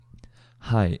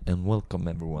Hi and welcome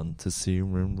everyone to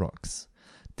CRM Rocks.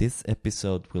 This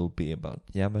episode will be about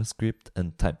JavaScript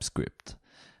and TypeScript.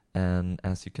 And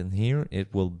as you can hear,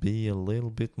 it will be a little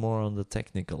bit more on the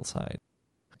technical side.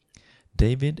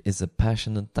 David is a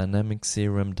passionate dynamic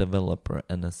CRM developer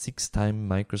and a 6-time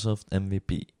Microsoft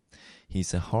MVP.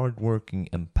 He's a hardworking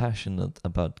and passionate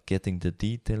about getting the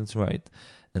details right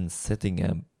and setting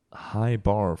a high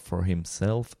bar for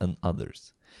himself and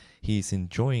others. He is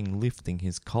enjoying lifting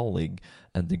his colleague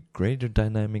and the greater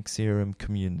dynamic CRM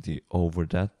community over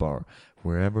that bar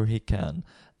wherever he can,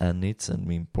 and it's an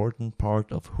important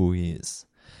part of who he is.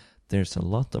 There's a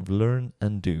lot of learn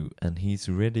and do, and he's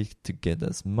ready to get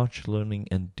as much learning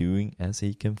and doing as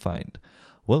he can find.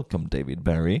 Welcome, David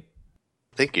Barry.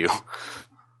 Thank you.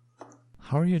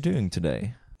 How are you doing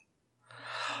today?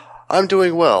 I'm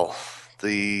doing well.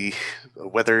 The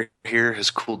weather here has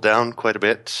cooled down quite a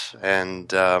bit,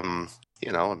 and I'm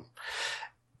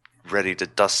ready to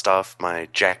dust off my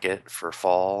jacket for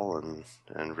fall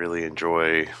and really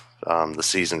enjoy the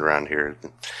season around here.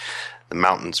 The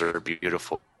mountains are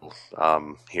beautiful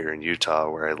here in Utah,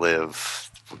 where I live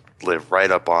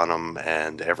right up on them,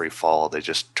 and every fall they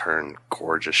just turn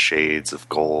gorgeous shades of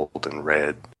gold and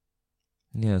red.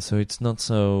 Yeah, so it's not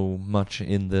so much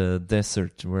in the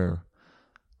desert where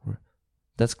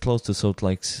that's close to Salt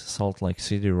Lake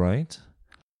City, right?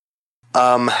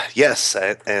 Yes,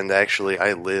 and actually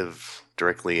I live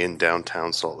directly in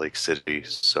downtown Salt Lake City,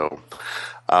 so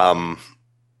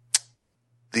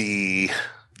the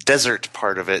desert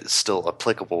part of it is still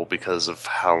applicable because of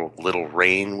how little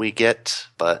rain we get,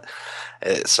 but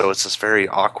so it's this very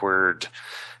awkward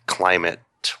climate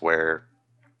where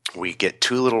we get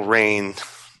too little rain,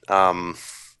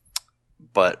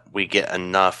 but we get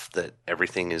enough that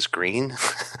everything is green.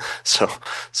 so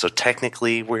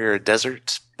technically we're a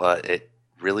desert, but it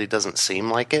really doesn't seem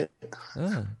like it.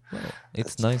 Well,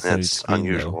 it's nice that it's green,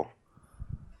 unusual. Though.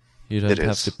 You don't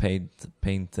have to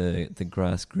paint the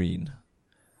grass green.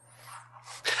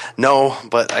 No,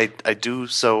 but I do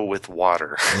so with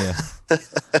water. Yeah.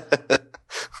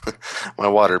 My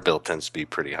water bill tends to be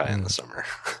pretty high in the summer.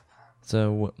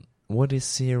 So what is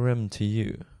CRM to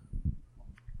you?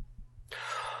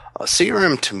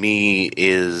 CRM to me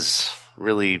is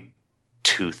really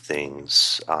two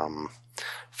things.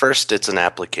 First, it's an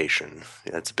application.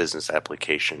 It's a business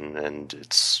application, and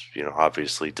it's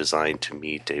obviously designed to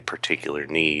meet a particular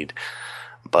need.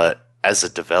 But as a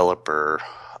developer,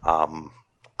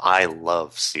 I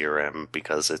love CRM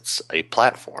because it's a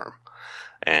platform,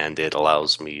 and it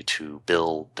allows me to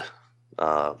build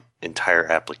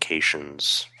entire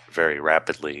applications very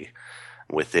rapidly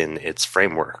within its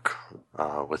framework,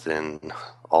 within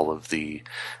all of the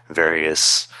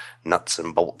various nuts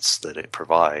and bolts that it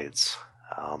provides.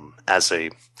 As a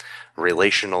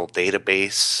relational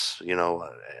database,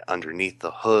 underneath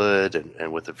the hood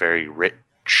and with a very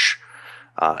rich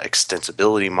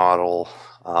extensibility model,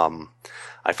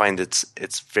 I find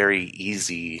it's very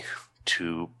easy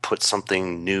to put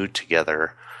something new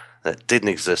together that didn't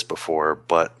exist before,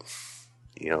 but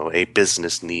a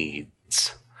business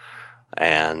needs,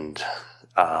 and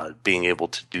being able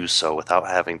to do so without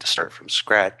having to start from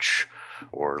scratch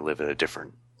or live in a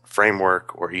different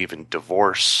framework or even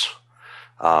divorce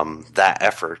that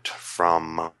effort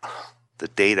from the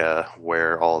data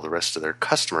where all the rest of their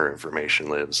customer information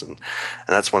lives. And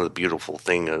that's one of the beautiful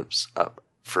things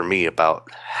for me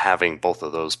about having both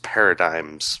of those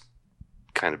paradigms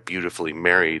kind of beautifully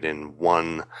married in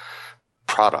one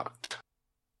product.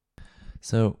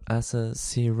 So as a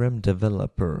CRM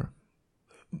developer,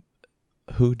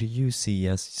 who do you see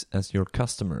as your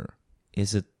customer?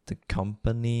 Is it the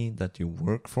company that you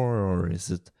work for, or is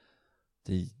it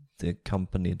the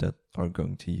company that are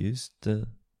going to use the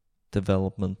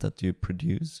development that you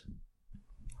produce?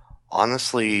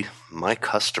 Honestly, my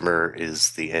customer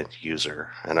is the end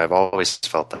user, and I've always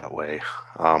felt that way.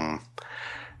 When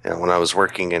I was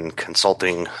working in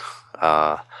consulting,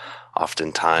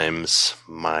 oftentimes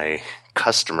my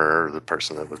customer, the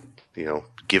person that would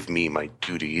give me my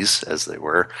duties, as they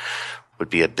were, would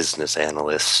be a business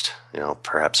analyst,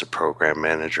 perhaps a program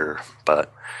manager.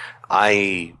 But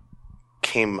I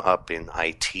came up in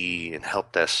IT and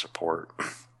help desk support,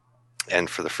 and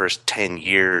for the first 10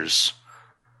 years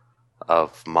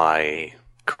of my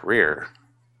career,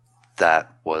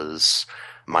 that was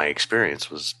my experience,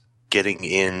 was getting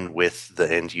in with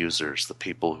the end users, the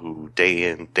people who day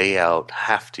in, day out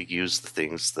have to use the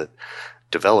things that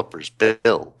developers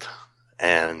build.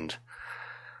 And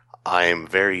I'm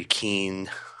very keen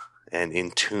and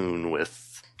in tune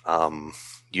with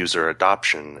user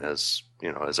adoption as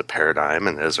a paradigm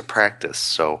and as a practice.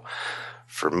 So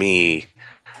for me,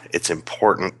 it's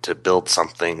important to build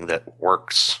something that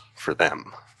works for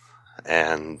them.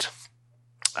 And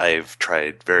I've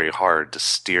tried very hard to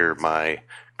steer my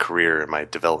career and my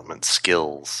development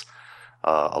skills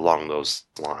along those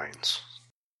lines.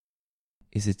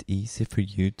 Is it easy for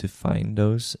you to find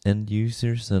those end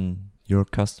users and your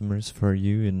customers for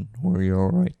you in where you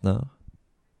are right now?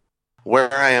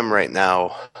 Where I am right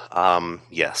now,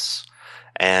 yes.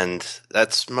 And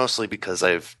that's mostly because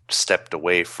I've stepped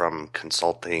away from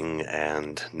consulting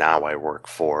and now I work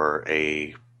for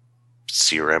a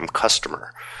CRM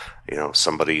customer. You know,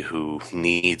 somebody who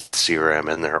needs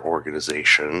CRM in their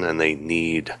organization, and they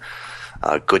need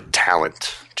good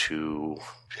talent to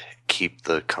keep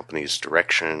the company's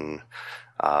direction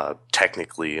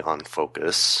technically on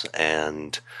focus,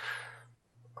 and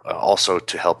also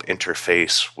to help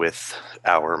interface with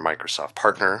our Microsoft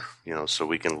partner, you know, so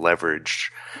we can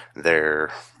leverage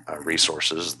their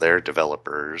resources, their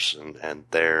developers, and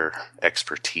their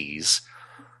expertise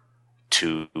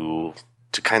to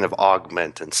kind of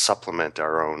augment and supplement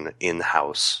our own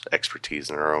in-house expertise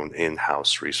and our own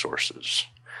in-house resources.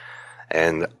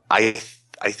 And I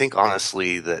think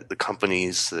honestly that the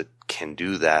companies that can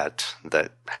do that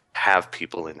have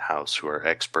people in-house who are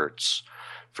experts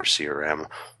for CRM,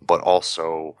 but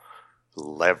also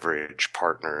leverage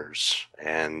partners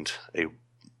and a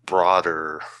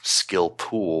broader skill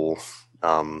pool,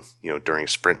 during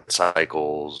sprint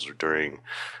cycles or during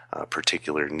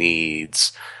particular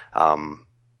needs,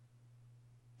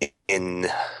 in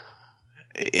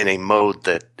a mode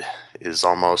that is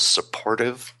almost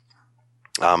supportive.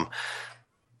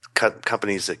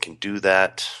 Companies that can do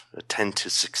that tend to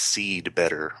succeed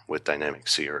better with Dynamic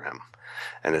CRM.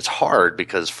 And it's hard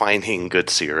because finding good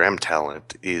CRM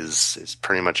talent is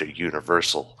pretty much a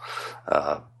universal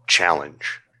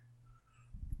challenge.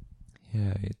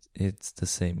 Yeah, it's the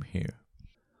same here.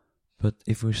 But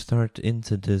if we start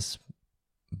into this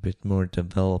bit more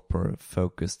developer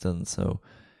focused, then so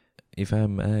if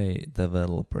I'm a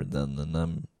developer then and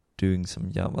I'm doing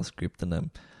some JavaScript and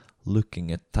I'm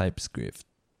looking at TypeScript,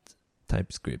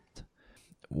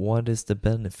 what is the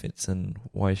benefits and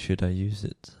why should I use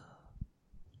it?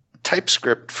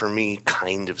 TypeScript for me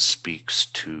kind of speaks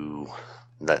to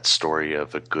that story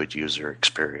of a good user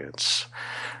experience.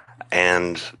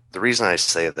 And the reason I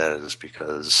say that is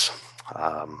because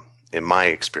in my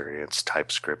experience,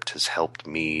 TypeScript has helped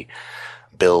me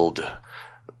build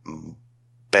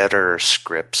better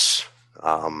scripts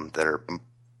that are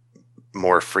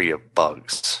more free of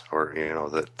bugs, or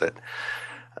that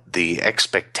the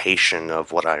expectation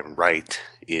of what I write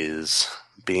is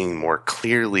being more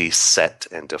clearly set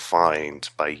and defined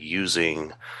by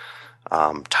using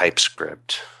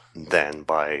TypeScript than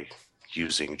by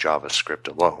using JavaScript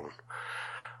alone.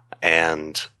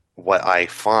 And what I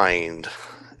find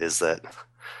is that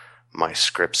my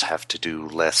scripts have to do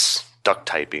less duck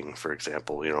typing, for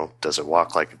example. Does it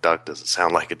walk like a duck? Does it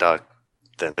sound like a duck?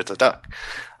 Then it's a duck.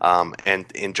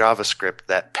 And in JavaScript,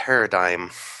 that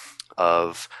paradigm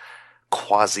of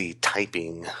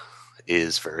quasi-typing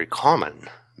is very common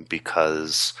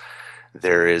because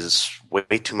there is way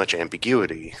too much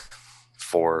ambiguity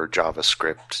for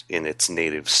JavaScript in its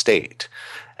native state.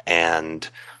 And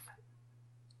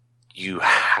you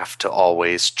have to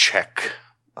always check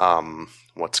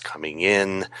what's coming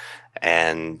in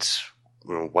and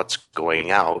what's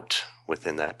going out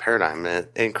within that paradigm.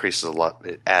 It increases a lot.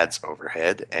 It adds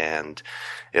overhead, and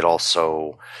it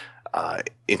also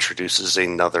introduces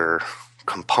another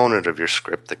component of your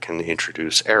script that can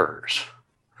introduce errors.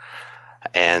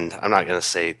 And I'm not going to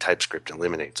say TypeScript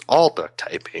eliminates all duck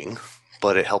typing,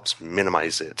 but it helps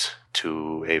minimize it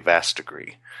to a vast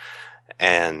degree.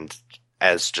 And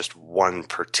as just one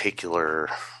particular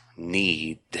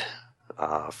need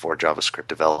for JavaScript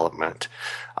development,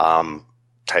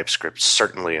 TypeScript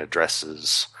certainly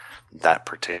addresses that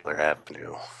particular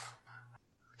avenue.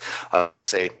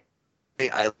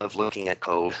 I love looking at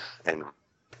code, and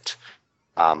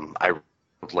I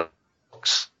write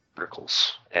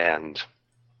articles, and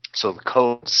so the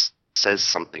code says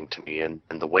something to me, and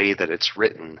the way that it's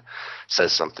written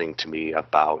says something to me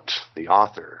about the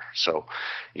author. So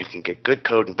you can get good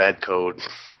code and bad code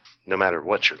no matter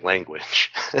what your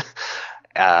language.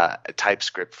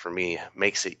 TypeScript for me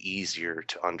makes it easier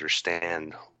to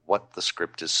understand what the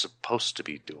script is supposed to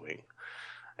be doing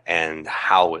and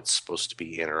how it's supposed to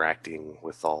be interacting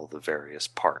with all the various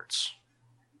parts.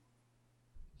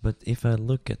 But if I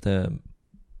look at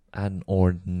an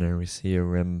ordinary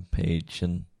CRM page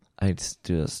and I'd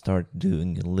just start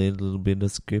doing a little bit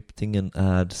of scripting and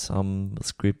add some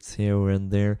scripts here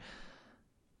and there,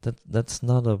 that's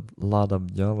not a lot of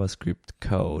JavaScript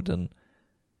code. And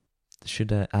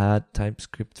should I add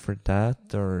TypeScript for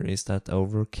that, or is that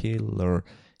overkill, or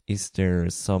is there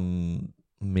some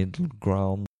middle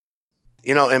ground?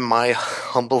 In my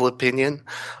humble opinion,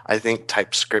 I think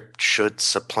TypeScript should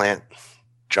supplant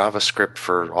JavaScript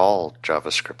for all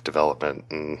JavaScript development,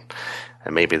 and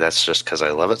maybe that's just because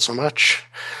I love it so much.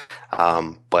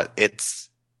 But it's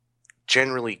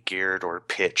generally geared or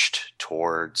pitched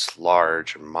towards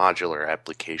large and modular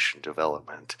application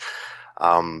development.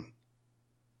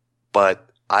 But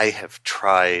I have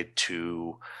tried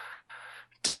to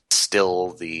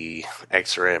distill the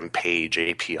XRM page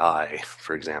API,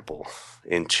 for example,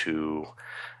 into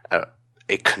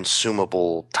a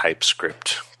consumable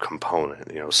TypeScript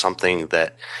component, something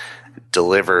that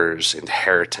delivers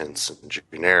inheritance and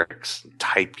generics, and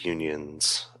type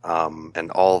unions,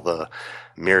 and all the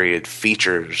myriad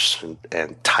features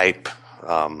and type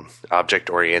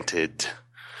object-oriented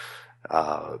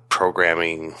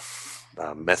programming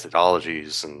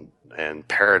methodologies and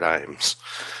paradigms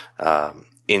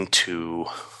into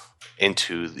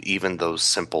even those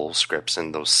simple scripts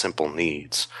and those simple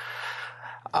needs.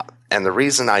 And the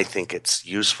reason I think it's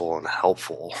useful and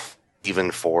helpful,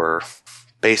 even for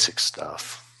basic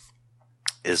stuff,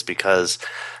 is because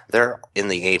in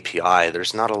the API,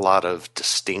 there's not a lot of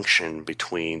distinction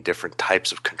between different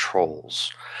types of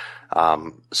controls.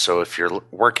 So if you're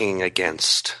working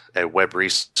against a web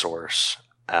resource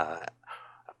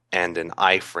and an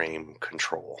iframe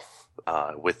control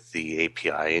with the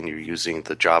API, and you're using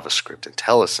the JavaScript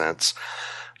IntelliSense,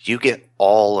 you get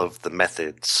all of the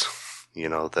methods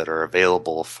that are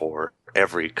available for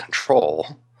every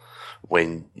control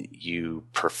when you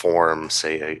perform,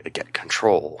 say, a get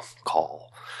control call.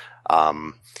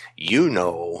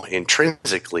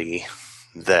 Intrinsically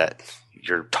that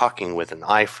you're talking with an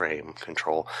iframe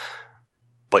control,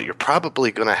 but you're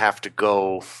probably going to have to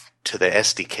go to the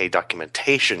SDK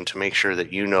documentation to make sure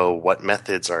that you know what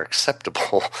methods are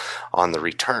acceptable on the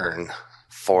return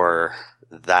for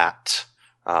that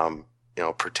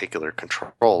particular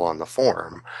control on the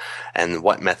form, and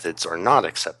what methods are not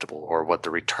acceptable, or what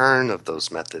the return of those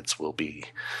methods will be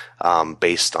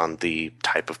based on the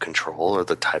type of control or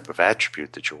the type of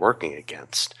attribute that you're working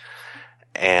against.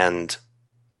 And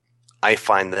I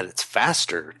find that it's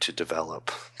faster to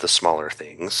develop the smaller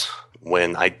things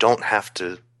when I don't have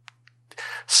to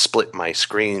split my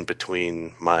screen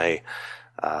between my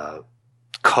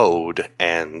code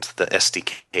and the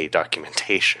SDK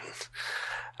documentation.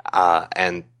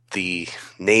 And the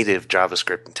native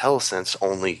JavaScript IntelliSense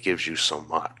only gives you so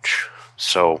much.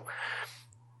 So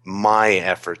my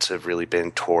efforts have really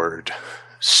been toward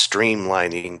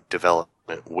streamlining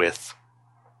development with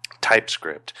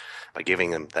TypeScript by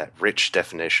giving them that rich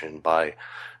definition, by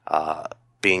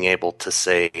being able to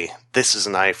say, this is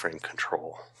an iframe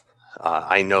control.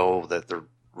 I know that the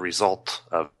result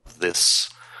of this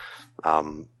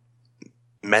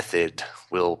method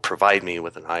will provide me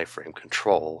with an iframe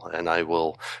control, and I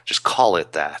will just call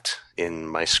it that in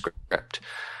my script.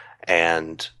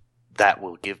 And that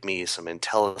will give me some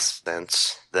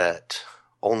IntelliSense that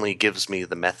only gives me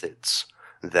the methods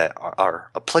that are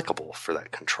applicable for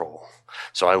that control.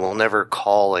 So I will never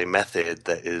call a method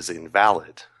that is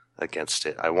invalid against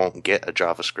it. I won't get a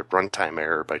JavaScript runtime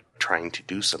error by trying to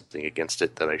do something against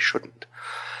it that I shouldn't.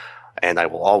 And I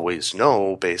will always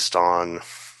know, based on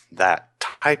that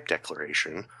type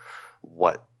declaration,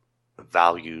 what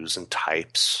values and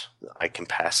types I can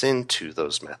pass into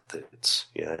those methods.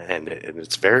 And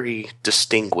it's very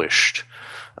distinguished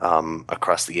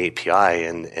across the API,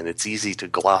 and it's easy to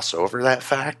gloss over that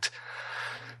fact.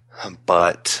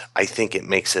 But I think it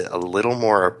makes it a little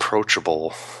more approachable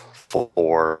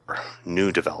for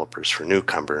new developers, for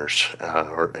newcomers,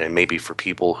 and maybe for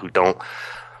people who don't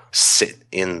sit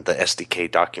in the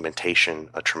SDK documentation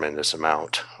a tremendous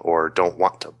amount, or don't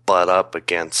want to butt up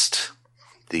against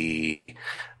the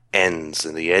ends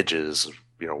and the edges,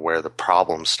 where the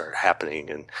problems start happening,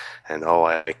 and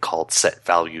I called set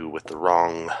value with the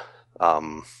wrong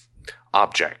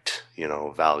object,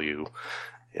 value.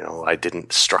 I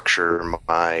didn't structure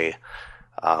my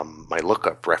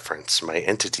lookup reference, my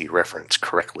entity reference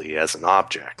correctly as an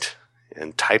object.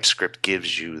 And TypeScript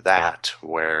gives you that,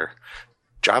 where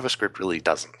JavaScript really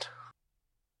doesn't.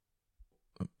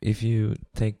 If you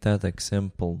take that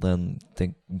example, then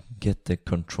get the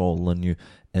control and you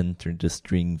enter the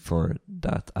string for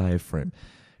that iframe,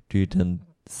 do you then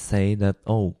say that,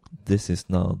 this is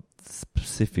not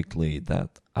specifically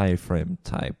that iframe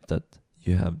type that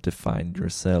you have defined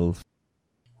yourself?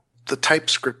 The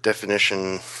TypeScript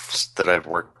definitions that I've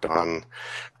worked on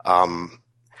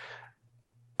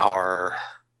are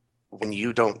when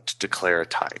you don't declare a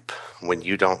type, when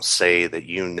you don't say that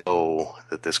you know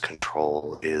that this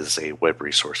control is a web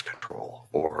resource control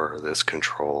or this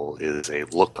control is a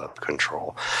lookup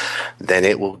control, then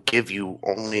it will give you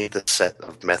only the set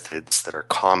of methods that are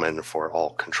common for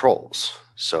all controls.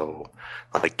 So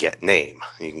like get name,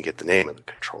 you can get the name of the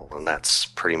control, and that's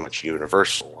pretty much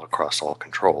universal across all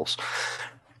controls.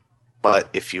 But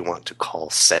if you want to call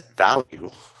set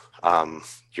value,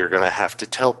 you're going to have to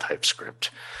tell TypeScript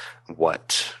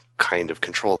what kind of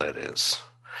control that is.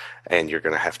 And you're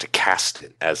going to have to cast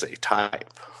it as a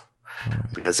type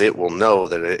because it will know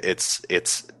that it's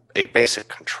a basic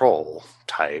control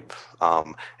type,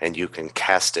 and you can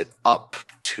cast it up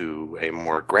to a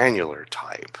more granular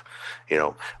type.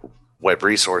 Web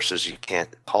resources you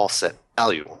can't call set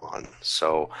value on,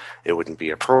 so it wouldn't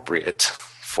be appropriate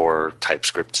for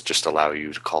TypeScript to just allow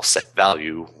you to call set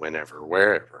value whenever,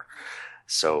 wherever.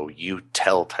 So you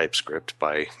tell TypeScript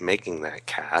by making that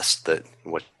cast that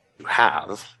what you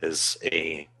have is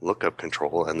a lookup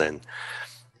control, and then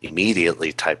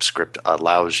immediately TypeScript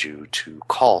allows you to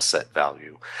call set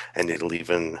value, and it'll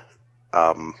even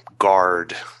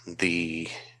guard the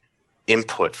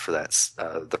input for that,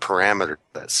 the parameter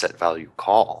that set value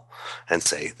call, and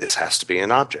say this has to be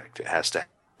an object, it has to have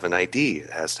an ID, it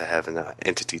has to have an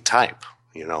entity type.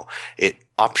 It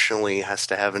optionally has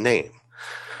to have a name.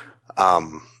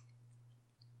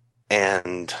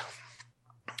 And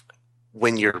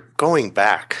when you're going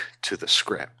back to the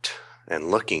script and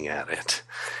looking at it,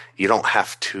 you don't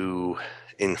have to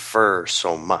infer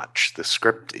so much. The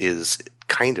script is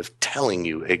kind of telling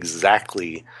you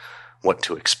exactly what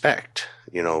to expect,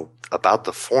 about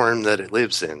the form that it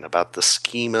lives in, about the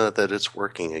schema that it's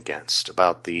working against,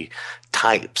 about the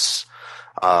types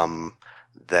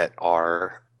that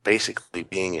are basically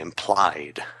being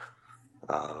implied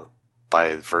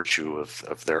by virtue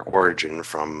of their origin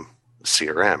from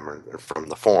CRM or from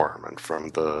the form and from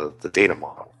the data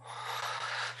model.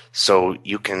 So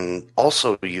you can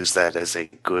also use that as a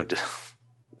good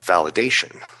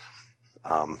validation.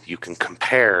 You can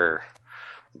compare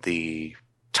the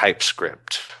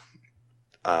TypeScript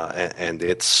and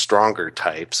its stronger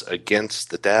types against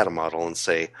the data model and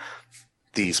say,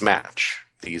 these match.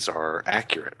 These are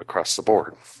accurate across the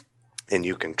board. And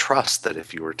you can trust that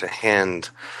if you were to hand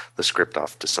the script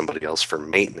off to somebody else for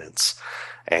maintenance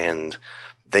and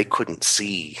they couldn't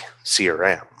see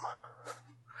CRM,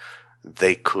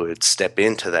 they could step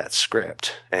into that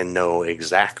script and know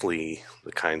exactly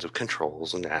the kinds of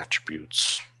controls and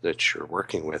attributes that you're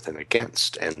working with and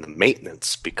against, and the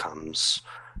maintenance becomes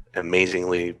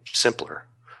amazingly simpler.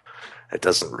 It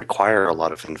doesn't require a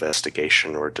lot of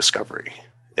investigation or discovery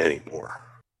anymore.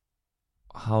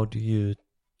 How do you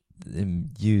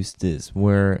use this?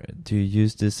 Where do you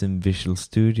use this in Visual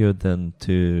Studio then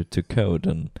to code,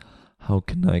 and how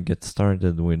can I get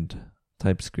started with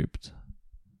TypeScript?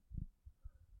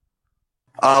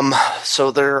 So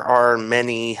there are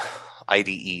many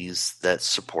IDEs that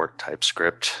support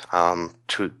TypeScript.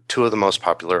 Two of the most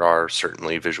popular are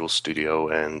certainly Visual Studio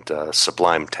and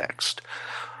Sublime Text.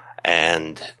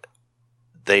 And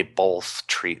they both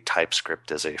treat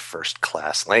TypeScript as a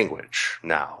first-class language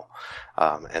now.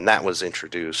 And that was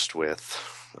introduced with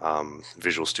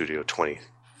Visual Studio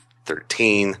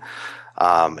 2013,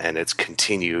 and it's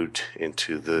continued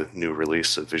into the new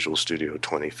release of Visual Studio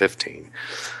 2015.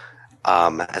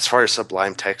 As far as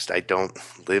Sublime Text, I don't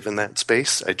live in that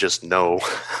space. I just know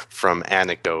from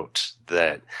anecdote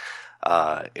that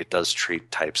it does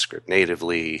treat TypeScript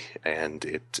natively, and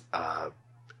it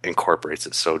incorporates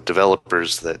it. So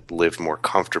developers that live more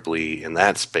comfortably in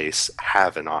that space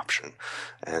have an option,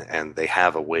 and they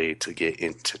have a way to get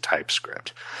into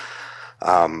TypeScript.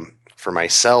 For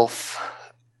myself,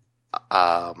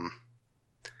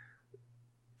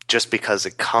 just because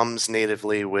it comes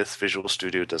natively with Visual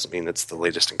Studio doesn't mean it's the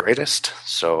latest and greatest.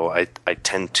 So I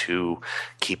tend to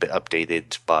keep it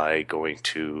updated by going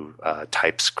to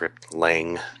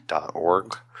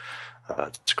TypeScriptLang.org.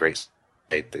 It's a great site.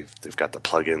 They've got the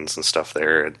plugins and stuff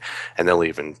there, and they'll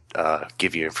even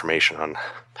give you information on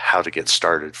how to get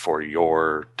started for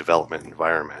your development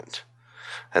environment.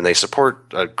 And they support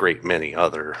a great many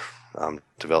other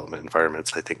development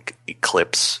environments. I think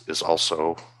Eclipse is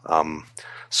also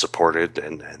supported,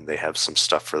 and they have some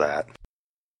stuff for that.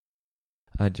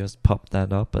 I just popped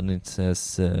that up, and it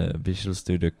says Visual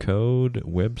Studio Code,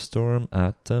 WebStorm,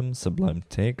 Atom, Sublime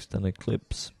Text, and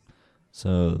Eclipse.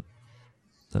 So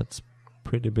that's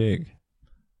pretty big.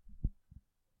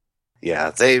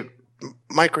 Yeah,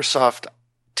 Microsoft,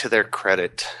 to their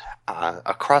credit,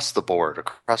 across the board,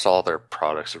 across all their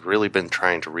products, have really been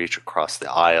trying to reach across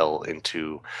the aisle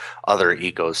into other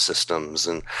ecosystems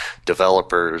and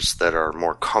developers that are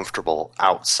more comfortable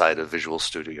outside of Visual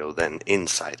Studio than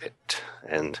inside it.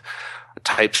 And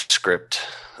TypeScript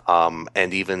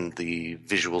and even the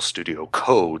Visual Studio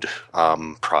Code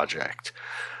project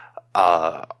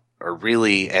are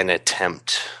really an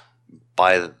attempt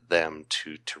by them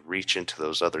to reach into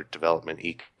those other development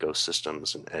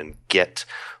ecosystems and get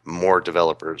more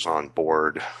developers on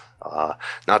board,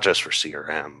 not just for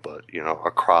CRM, but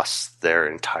across their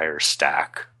entire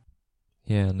stack.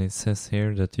 Yeah, and it says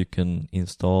here that you can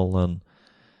install an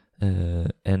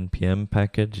NPM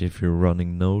package if you're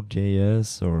running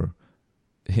Node.js, or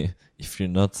if you're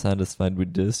not satisfied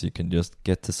with this, you can just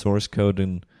get the source code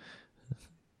and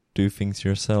do things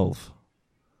yourself.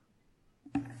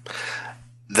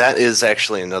 That is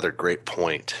actually another great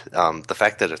point. The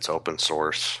fact that it's open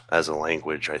source as a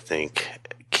language, I think,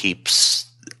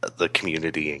 keeps the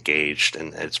community engaged,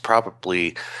 and it's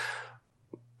probably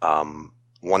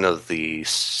one of the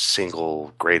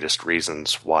single greatest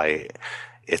reasons why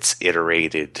it's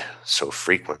iterated so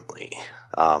frequently.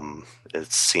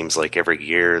 It seems like every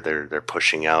year they're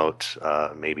pushing out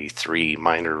maybe 3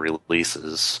 minor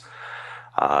releases.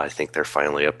 I think they're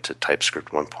finally up to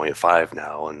TypeScript 1.5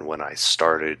 now, and when I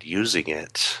started using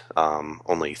it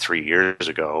only 3 years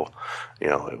ago,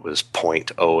 it was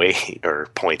 0.08 or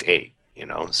 0.8,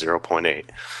 0.8.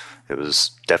 It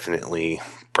was definitely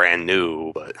brand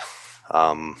new, but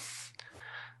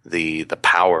the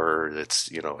power that's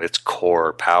its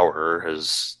core power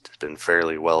has been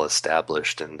fairly well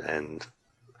established and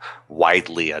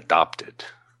widely adopted.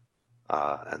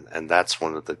 And that's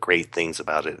one of the great things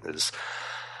about it is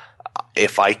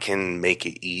if I can make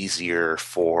it easier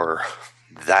for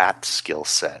that skill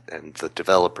set and the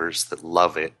developers that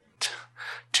love it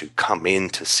to come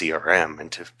into CRM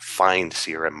and to find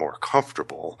CRM more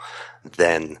comfortable,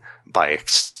 then by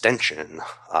extension,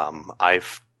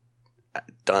 I've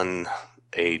done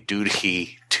a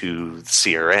duty to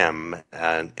CRM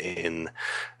and in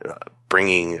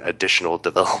bringing additional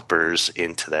developers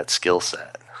into that skill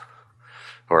set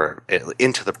or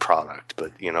into the product.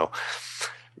 But,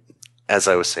 as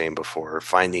I was saying before,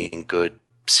 finding good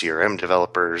CRM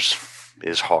developers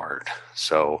is hard.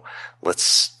 So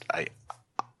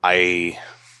I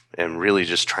am really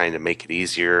just trying to make it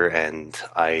easier, and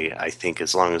I think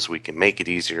as long as we can make it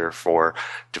easier for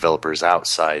developers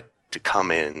outside to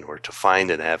come in or to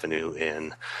find an avenue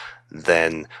in,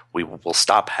 then we will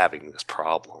stop having this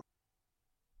problem.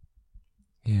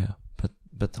 Yeah,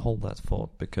 but hold that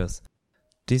thought, because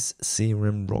this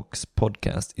CRM Rocks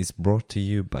podcast is brought to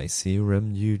you by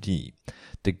CRM UD,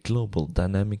 the global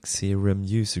dynamic CRM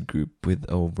user group with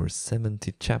over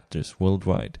 70 chapters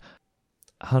worldwide,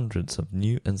 hundreds of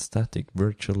new and static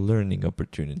virtual learning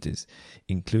opportunities,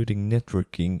 including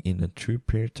networking in a true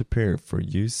peer-to-peer for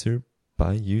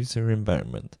user-by-user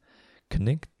environment.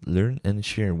 Connect, learn, and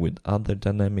share with other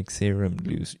dynamic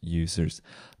CRM users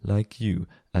like you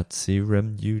at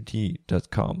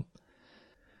crmud.com.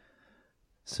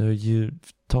 So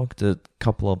you've talked a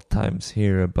couple of times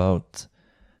here about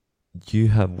you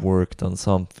have worked on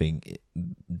something.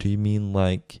 Do you mean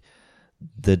like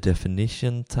the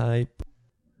definition type?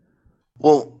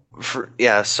 Well,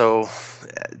 so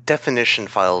definition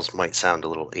files might sound a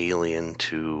little alien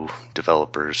to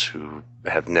developers who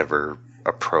have never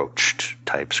approached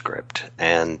TypeScript.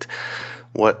 And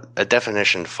what a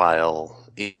definition file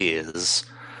is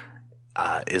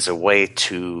a way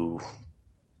to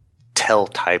tell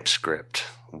TypeScript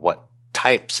what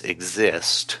types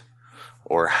exist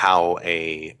or how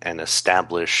an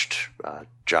established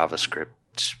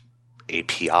JavaScript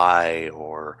API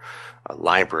or a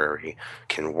library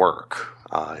can work,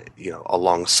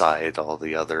 alongside all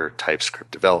the other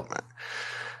TypeScript development.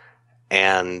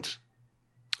 And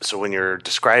so when you're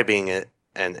describing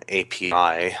an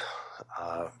API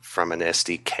from an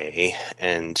SDK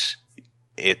and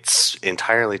it's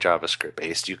entirely JavaScript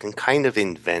based, you can kind of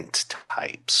invent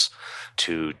types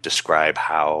to describe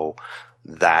how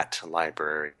that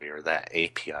library or that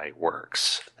API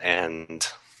works. And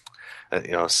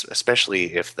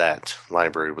especially if that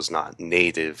library was not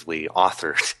natively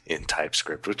authored in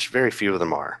TypeScript, which very few of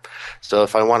them are. So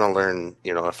if I want to learn,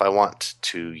 if I want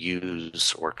to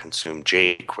use or consume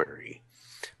jQuery,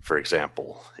 for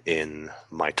example, in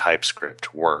my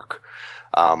TypeScript work,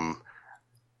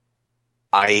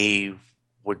 I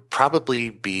would probably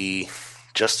be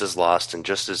just as lost and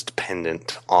just as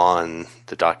dependent on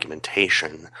the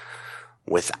documentation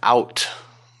without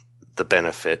the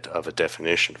benefit of a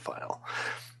definition file.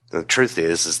 The truth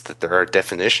is that there are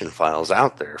definition files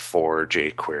out there for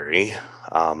jQuery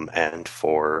and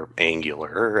for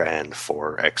Angular and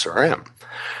for XRM.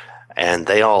 And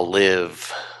they all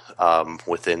live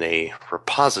within a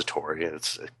repository.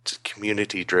 It's a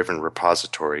community-driven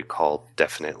repository called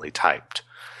Definitely Typed.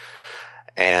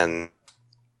 And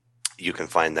you can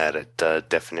find that at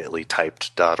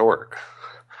definitelytyped.org.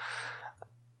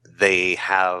 They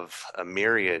have a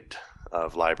myriad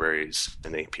of libraries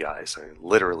and APIs. I mean,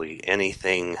 literally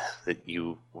anything that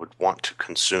you would want to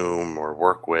consume or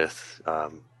work with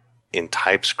in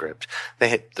TypeScript,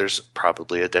 there's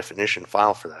probably a definition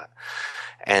file for that.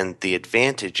 And the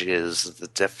advantage is the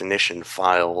definition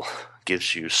file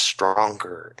gives you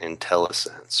stronger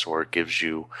IntelliSense, or it gives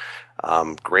you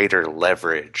greater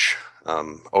leverage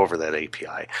over that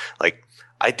API. Like,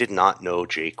 I did not know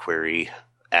jQuery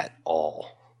at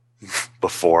all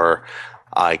before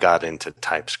I got into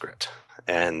TypeScript.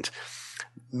 And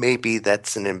maybe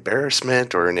that's an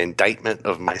embarrassment or an indictment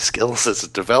of my skills as a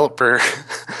developer,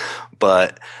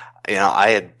 but I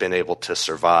had been able to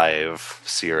survive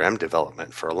CRM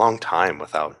development for a long time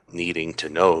without needing to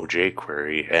know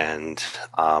jQuery, and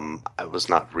I was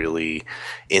not really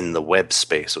in the web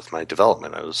space with my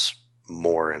development. I was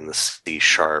more in the C#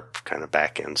 kind of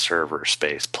back-end server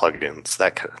space, plugins,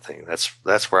 that kind of thing.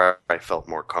 That's where I felt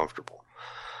more comfortable.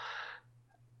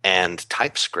 And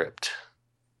TypeScript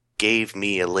gave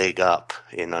me a leg up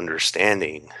in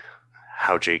understanding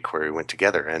how jQuery went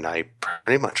together, and I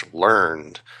pretty much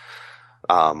learned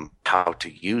how to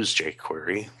use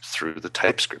jQuery through the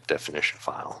TypeScript definition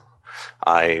file.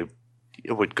 I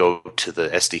would go to the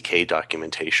SDK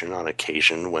documentation on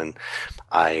occasion when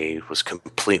I was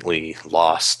completely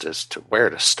lost as to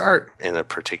where to start in a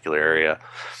particular area.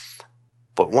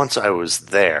 But once I was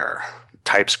there,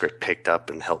 TypeScript picked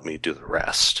up and helped me do the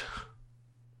rest.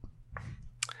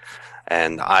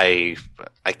 And I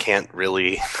can't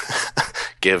really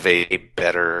give a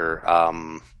better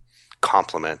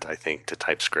compliment, I think, to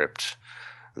TypeScript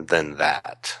than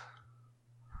that.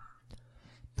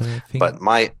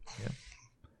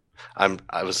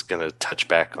 I was going to touch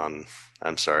back on.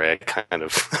 I'm sorry, I kind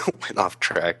of went off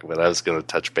track, but I was going to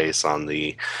touch base on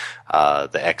the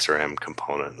XRM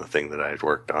component, the thing that I had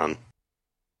worked on.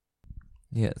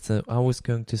 Yeah, so I was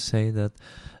going to say that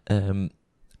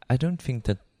I don't think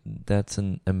that that's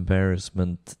an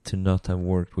embarrassment to not have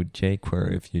worked with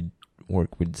jQuery if you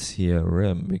work with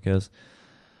CRM, because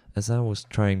as I was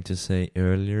trying to say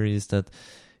earlier is that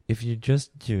if you're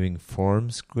just doing form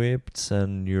scripts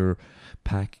and you're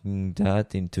packing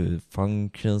that into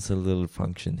functions, a little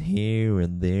function here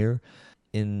and there,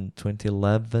 in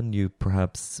 2011 you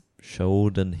perhaps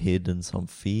showed and hidden some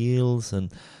fields,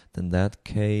 and then that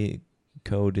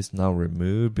code is now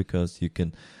removed because you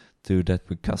can do that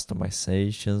with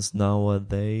customizations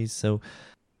nowadays. So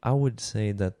I would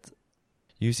say that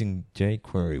using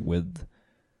jQuery with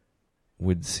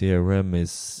CRM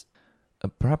is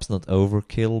perhaps not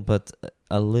overkill, but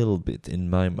a little bit in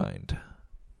my mind.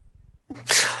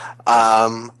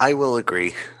 I will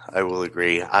agree.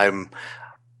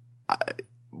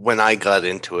 When I got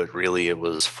into it, really, it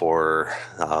was for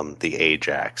the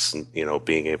Ajax,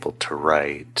 being able to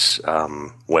write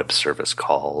web service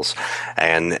calls.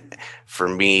 And for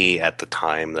me at the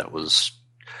time, that was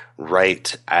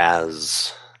right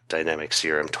as Dynamics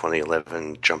CRM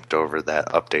 2011 jumped over that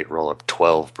update rollup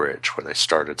 12 bridge, where they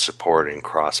started supporting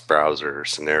cross-browser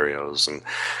scenarios.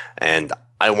 And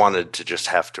I wanted to just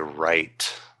have to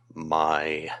write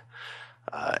my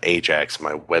Ajax,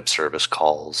 my web service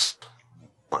calls,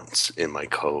 once in my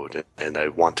code, and I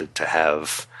wanted to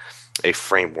have a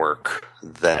framework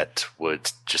that would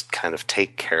just kind of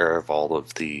take care of all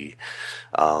of the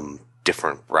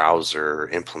different browser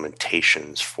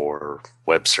implementations for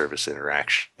web service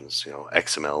interactions,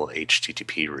 XML,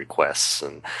 HTTP requests,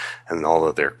 and all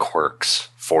of their quirks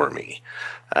for me.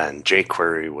 And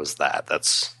jQuery was that.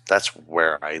 That's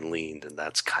where I leaned, and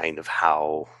that's kind of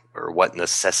how, or what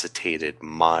necessitated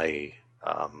my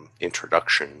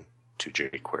introduction to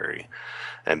jQuery.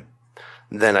 And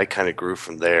then I kind of grew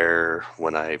from there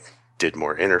when I did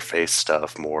more interface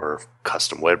stuff, more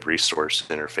custom web resource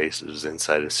interfaces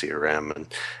inside of CRM,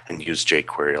 and used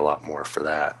jQuery a lot more for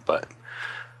that. But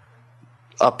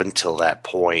up until that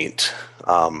point,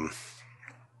 I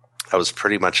was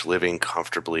pretty much living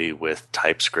comfortably with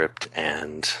TypeScript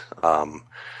and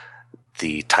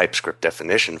the TypeScript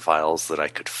definition files that I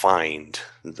could find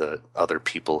that other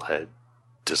people had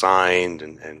designed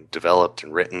and developed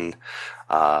and written.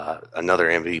 Another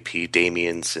MVP,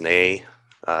 Damien Sine,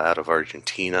 out of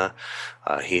Argentina,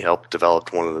 he helped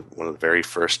develop one of the very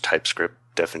first TypeScript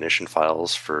definition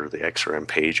files for the XRM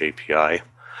Page API.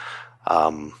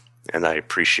 And I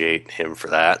appreciate him for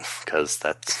that, because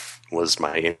that was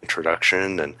my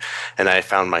introduction, and I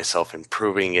found myself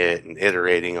improving it and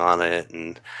iterating on it,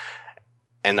 and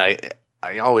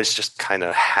I always just kind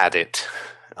of had it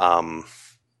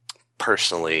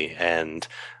personally, and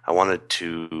I wanted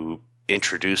to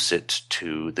introduce it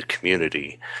to the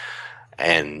community,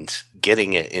 and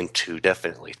getting it into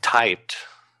Definitely Typed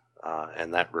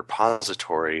and that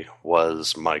repository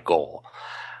was my goal.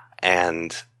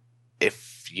 And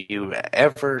if you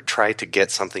ever try to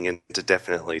get something into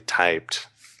Definitely Typed,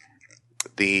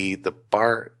 the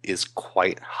bar is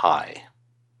quite high.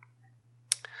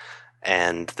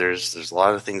 And there's a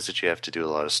lot of things that you have to do, a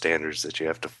lot of standards that you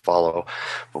have to follow.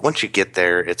 But once you get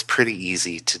there, it's pretty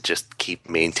easy to just keep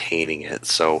maintaining it.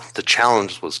 So the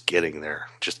challenge was getting there,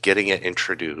 just getting it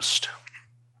introduced.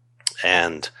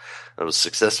 And I was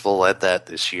successful at that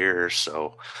this year.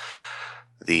 So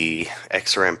the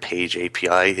XRM Page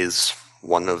API is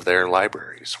one of their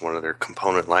libraries, one of their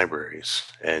component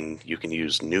libraries. And you can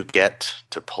use NuGet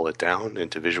to pull it down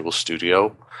into Visual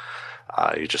Studio.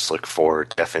 You just look for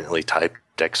Definitely Typed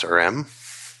XRM,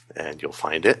 and you'll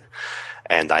find it.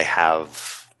 And I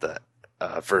have the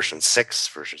version 6,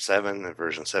 version 7, and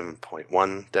version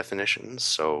 7.1 definitions.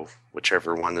 So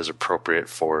whichever one is appropriate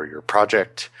for your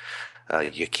project,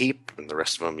 you keep, and the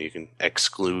rest of them you can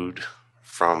exclude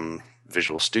from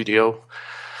Visual Studio.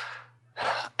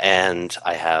 And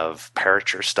I have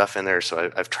Parature stuff in there, so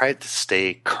I've tried to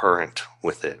stay current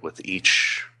with it, with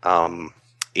each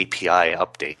API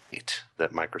update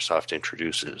that Microsoft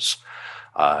introduces.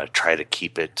 Try to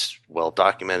keep it well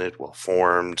documented, well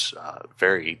formed,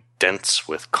 very dense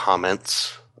with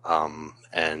comments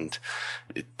and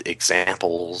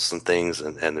examples and things.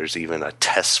 And there's even a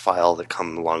test file that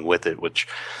comes along with it, which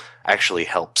actually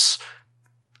helps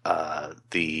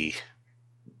the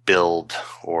build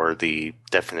or the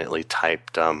Definitely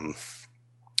Typed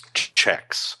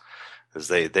checks. Because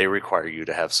they require you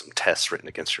to have some tests written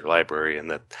against your library,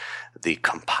 and that the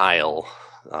compile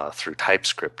through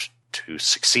TypeScript to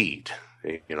succeed,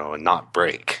 and not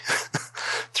break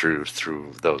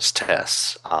through those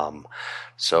tests.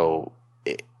 So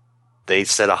they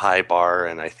set a high bar,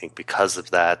 and I think because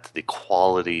of that, the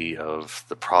quality of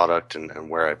the product and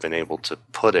where I've been able to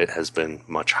put it has been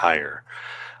much higher.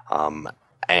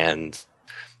 And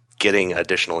getting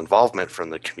additional involvement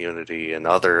from the community and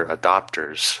other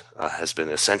adopters has been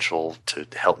essential to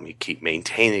help me keep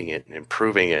maintaining it and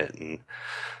improving it.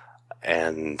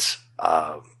 And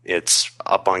it's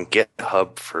up on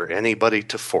GitHub for anybody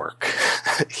to fork.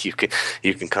 You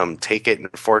can come take it and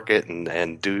fork it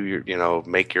and do your,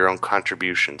 make your own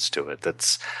contributions to it.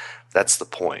 That's the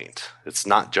point. It's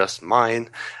not just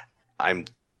mine. I'm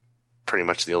pretty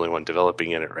much the only one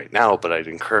developing in it right now, but I'd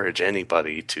encourage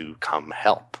anybody to come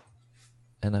help.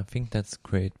 And I think that's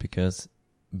great, because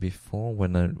before,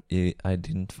 when I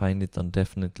didn't find it on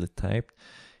Definitely Typed,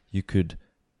 you could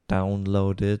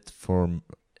download it from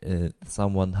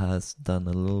someone has done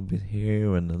a little bit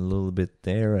here and a little bit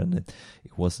there, and it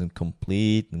wasn't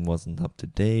complete and wasn't up to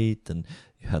date, and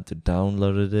you had to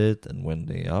download it, and when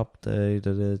they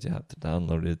updated it, you had to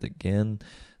download it again.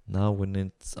 Now when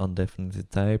it's on Definitely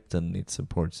Typed and it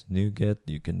supports NuGet,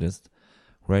 you can just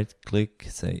right click,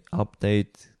 say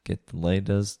update, get the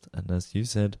latest. And as you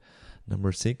said,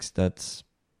 number 6, that's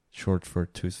short for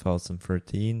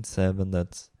 2013, 7,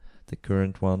 that's the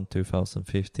current one,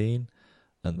 2015,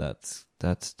 and that's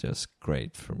just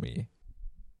great for me.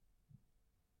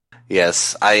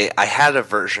 Yes, I had a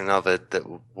version of it that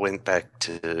went back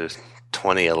to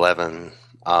 2011,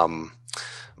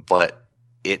 but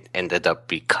it ended up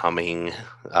becoming,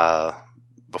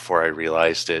 before I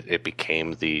realized it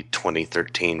became the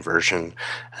 2013 version.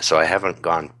 So I haven't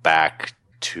gone back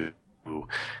to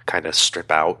kind of strip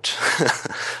out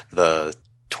the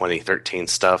 2013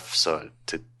 stuff, so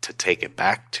to take it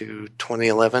back to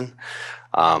 2011.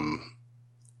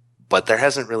 But there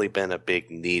hasn't really been a big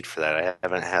need for that. I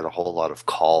haven't had a whole lot of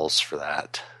calls for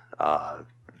that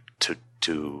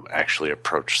to actually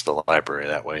approach the library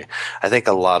that way. I think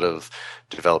a lot of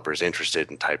developers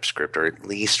interested in TypeScript are at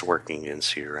least working in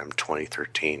CRM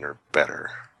 2013 or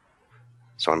better.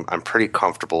 So I'm pretty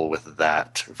comfortable with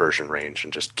that version range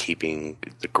and just keeping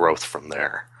the growth from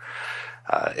there.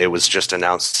 It was just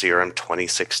announced CRM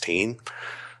 2016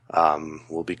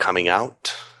 will be coming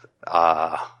out.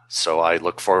 So I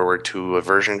look forward to a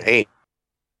version 8.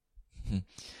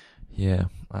 Yeah,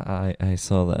 I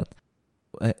saw that.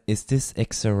 Is this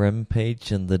XRM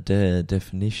page and the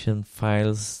definition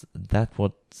files, that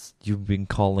what you've been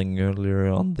calling earlier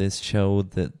on this show,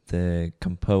 the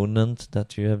component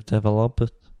that you have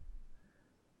developed?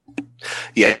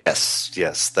 Yes,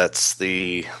 that's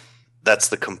the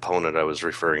component I was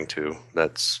referring to.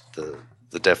 That's the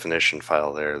definition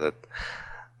file there.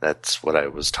 That's what I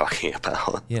was talking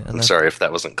about. Yeah, and I'm sorry if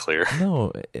that wasn't clear.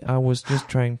 no, I was just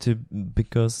trying to,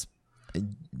 because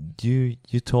you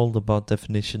told about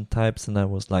definition types, and I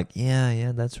was like,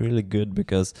 yeah, that's really good,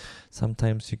 because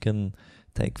sometimes you can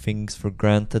take things for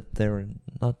granted. They're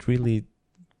not really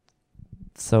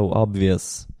so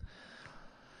obvious.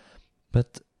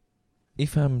 But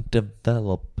if I'm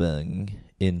developing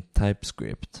in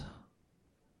TypeScript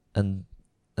and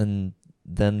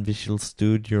then Visual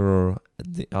Studio or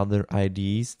the other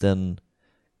IDEs then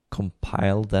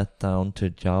compile that down to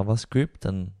JavaScript,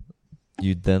 and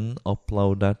you then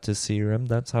upload that to CRM,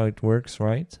 that's how it works,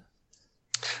 right?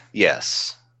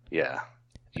 Yes. Yeah.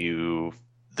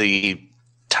 The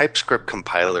TypeScript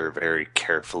compiler very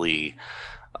carefully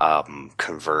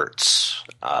converts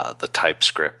the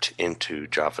TypeScript into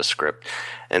JavaScript.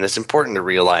 And it's important to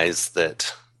realize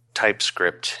that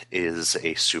TypeScript is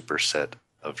a superset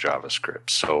of JavaScript.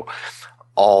 So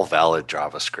all valid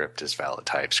JavaScript is valid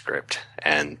TypeScript.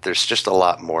 And there's just a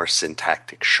lot more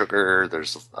syntactic sugar.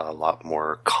 There's a lot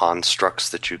more constructs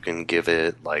that you can give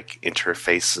it, like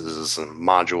interfaces and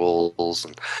modules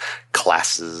and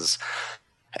classes.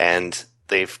 And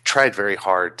they've tried very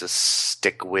hard to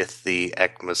stick with the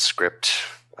ECMAScript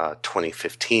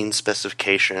 2015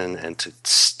 specification and to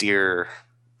steer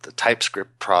the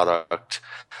TypeScript product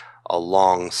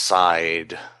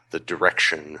alongside the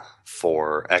direction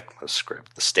for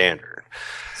ECMAScript, the standard.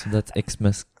 So that's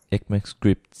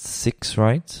ECMAScript 6,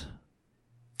 right?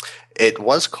 It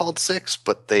was called 6,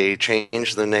 but they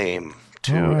changed the name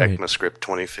to right. ECMAScript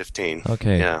 2015.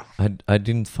 Okay, yeah. I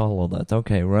didn't follow that.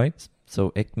 Okay, right?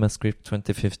 So ECMAScript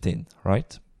 2015,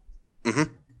 right?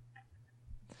 Mm-hmm.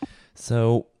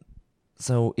 So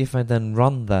if I then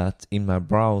run that in my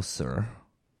browser,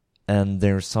 and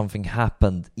there's something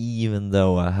happened, even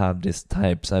though I have these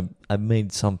types, I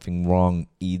made something wrong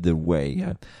either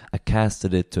way. I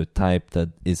casted it to a type that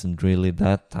isn't really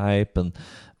that type,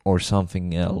 or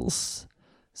something else.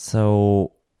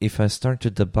 So if I start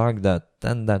to debug that,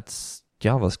 then that's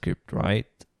JavaScript, right?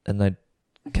 And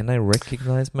can I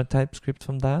recognize my TypeScript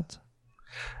from that?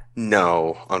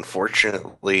 No,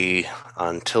 unfortunately,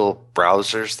 until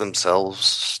browsers themselves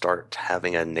start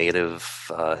having a native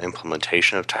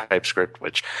implementation of TypeScript,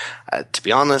 which, to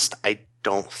be honest, I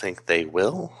don't think they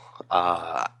will.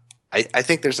 I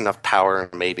think there's enough power,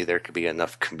 maybe there could be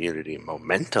enough community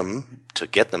momentum to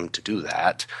get them to do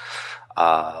that.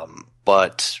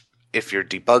 But if you're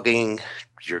debugging,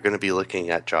 you're going to be looking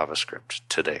at JavaScript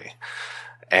today.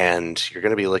 And you're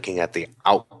going to be looking at the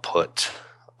output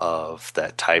of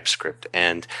that TypeScript,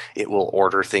 and it will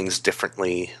order things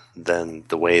differently than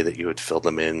the way that you would fill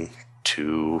them in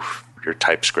to your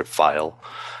TypeScript file.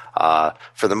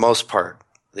 For the most part,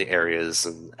 the areas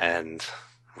and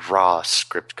raw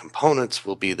script components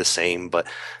will be the same, but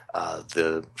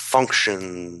the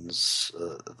functions,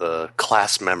 the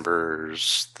class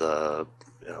members, the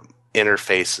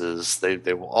interfaces,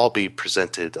 they will all be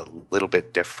presented a little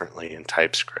bit differently in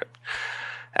TypeScript.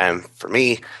 And for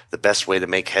me, the best way to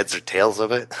make heads or tails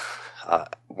of it,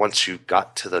 once you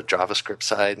got to the JavaScript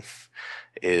side,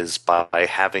 is by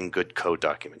having good code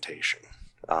documentation.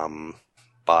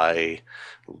 By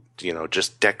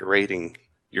just decorating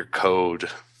your code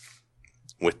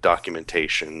with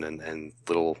documentation and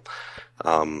little.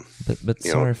 But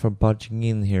sorry for budging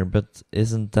in here, but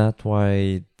isn't that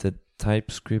why the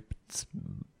TypeScript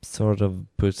sort of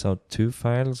puts out two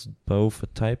files, both a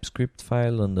TypeScript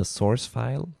file and a source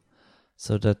file,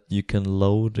 so that you can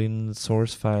load in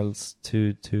source files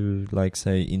to like,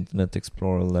 say, Internet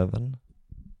Explorer 11?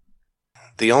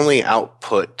 The only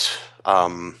output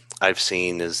I've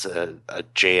seen is a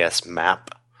JS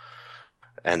map,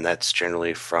 and that's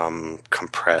generally from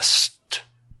compressed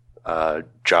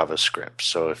JavaScript.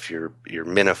 So if you're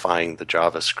minifying the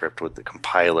JavaScript with the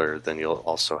compiler, then you'll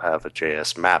also have a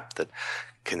JS map that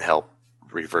can help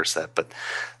reverse that. But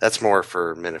that's more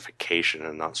for minification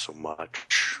and not so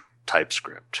much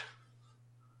TypeScript.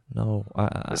 No,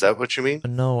 is that what you mean?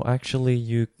 No, actually,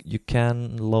 you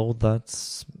can load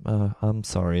that. I'm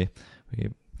sorry,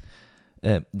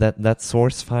 that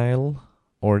source file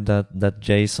or that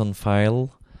JSON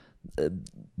file.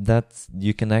 That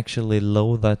you can actually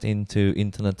load that into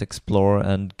Internet Explorer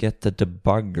and get the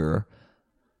debugger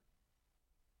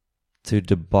to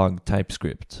debug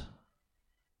TypeScript.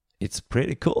 It's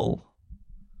pretty cool.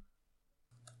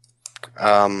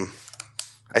 I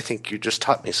think you just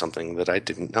taught me something that I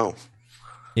didn't know.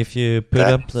 If you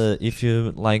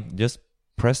just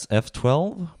press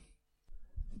F12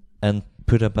 and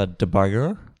put up a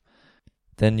debugger,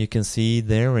 then you can see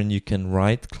there, and you can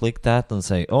right-click that and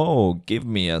say, "Oh, give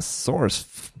me a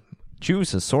source.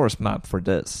 Choose a source map for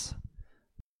this."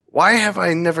 Why have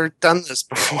I never done this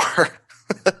before?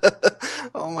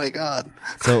 Oh my god.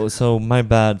 So my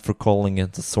bad for calling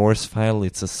it a source file.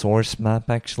 It's a source map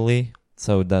actually.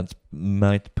 So that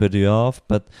might put you off,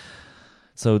 but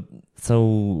so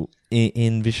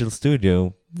in Visual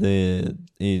Studio,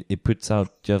 it puts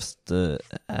out just a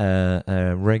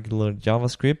regular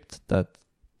JavaScript that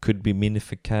could be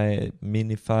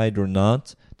minified or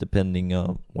not, depending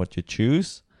on what you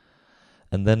choose.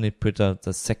 And then it put out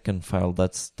a second file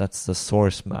that's the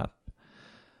source map.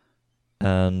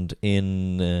 And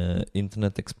in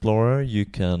Internet Explorer, you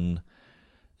can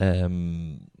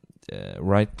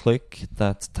right-click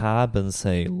that tab and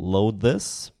say "load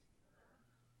this."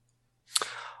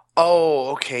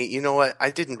 Oh, okay. You know what?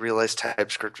 I didn't realize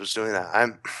TypeScript was doing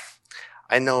that.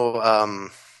 I know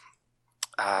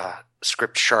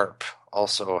Script Sharp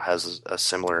also has a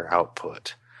similar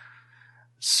output.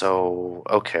 So,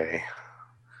 okay.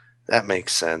 That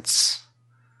makes sense.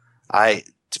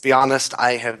 To be honest,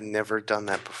 I have never done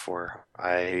that before.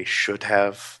 I should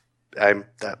have.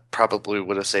 That probably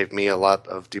would have saved me a lot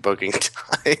of debugging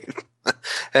time.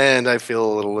 And I feel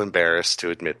a little embarrassed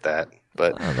to admit that.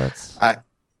 But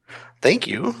thank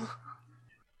you.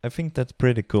 I think that's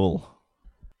pretty cool.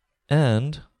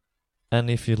 And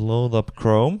if you load up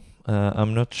Chrome,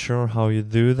 I'm not sure how you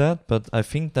do that, but I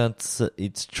think that's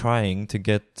it's trying to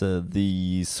get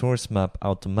the source map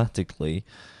automatically.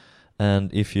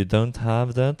 And if you don't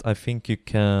have that, I think you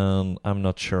can. I'm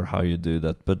not sure how you do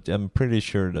that, but I'm pretty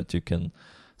sure that you can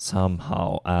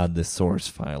somehow add the source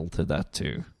file to that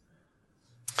too.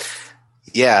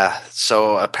 Yeah,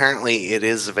 so apparently it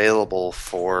is available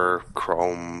for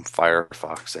Chrome,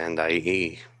 Firefox, and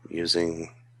IE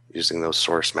using those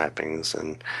source mappings,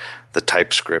 and the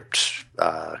TypeScript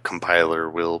compiler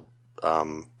will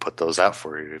put those out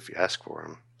for you if you ask for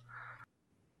them.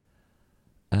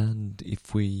 And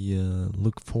if we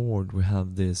look forward, we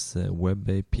have this web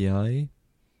API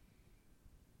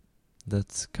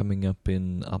that's coming up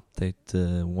in update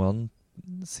 1,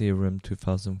 CRM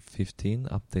 2015,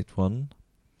 update 1.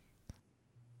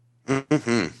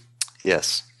 Mm-hmm.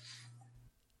 Yes.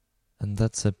 And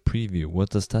that's a preview. What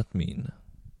does that mean?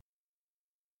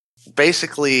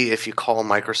 Basically, if you call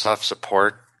Microsoft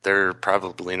support, they're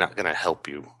probably not going to help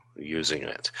you using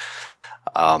it.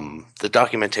 The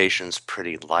documentation's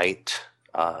pretty light.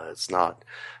 It's not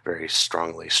very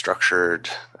strongly structured.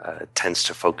 It tends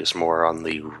to focus more on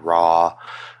the raw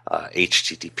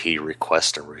HTTP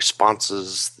request and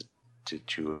responses.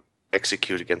 Did you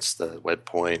execute against the web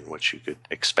point, what you could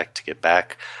expect to get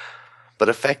back? But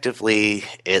effectively,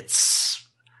 it's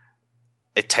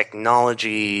a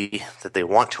technology that they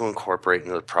want to incorporate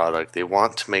into the product. They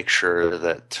want to make sure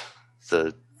that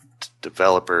the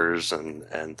developers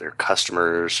and their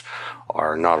customers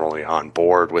are not only on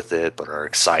board with it, but are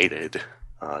excited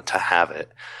to have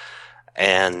it,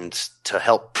 and to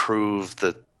help prove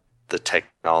the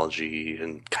technology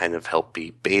and kind of help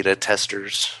be beta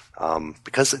testers,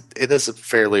 because it is a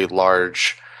fairly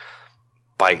large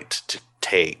bite to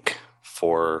take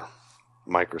for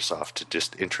Microsoft to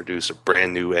just introduce a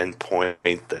brand new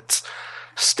endpoint that's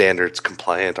standards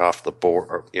compliant off the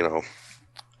board,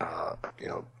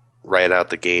 right out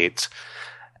the gate,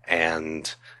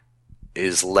 and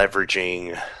is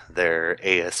leveraging their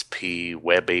ASP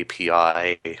web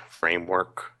API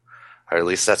framework. Or at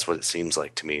least that's what it seems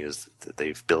like to me, is that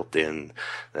they've built in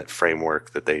that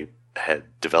framework that they had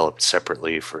developed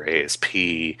separately for ASP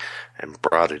and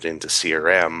brought it into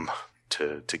CRM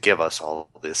to give us all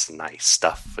this nice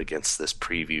stuff against this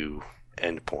preview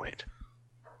endpoint.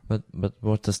 But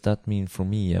what does that mean for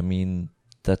me? I mean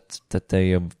that they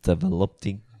have developed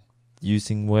it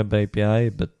using web API,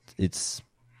 but it's,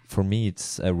 for me,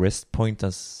 it's a REST point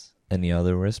as any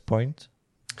other REST point.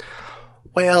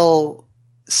 Well,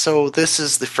 so this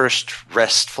is the first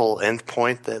RESTful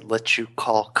endpoint that lets you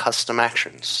call custom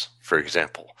actions, for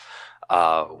example,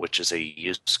 which is a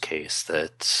use case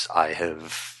that I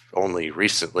have only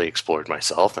recently explored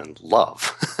myself and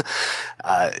love.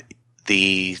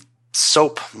 The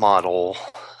SOAP model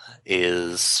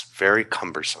is very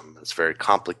cumbersome. It's very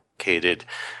complicated,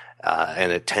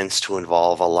 and it tends to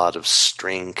involve a lot of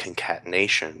string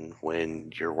concatenation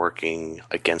when you're working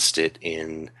against it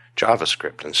in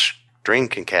JavaScript. And string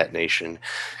concatenation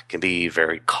can be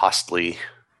very costly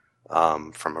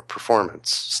from a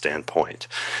performance standpoint.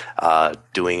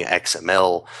 Doing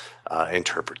XML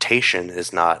interpretation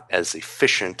is not as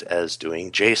efficient as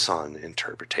doing JSON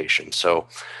interpretation. So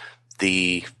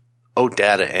the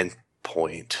OData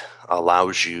endpoint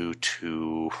allows you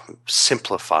to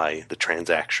simplify the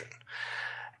transaction.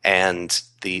 And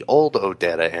the old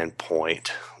OData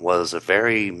endpoint was a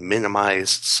very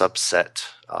minimized subset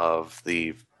of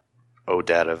the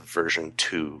OData version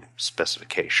 2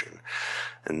 specification.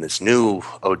 And this new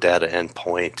OData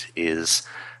endpoint is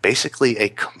basically a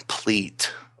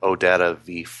complete OData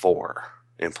v4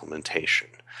 implementation.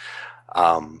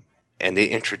 And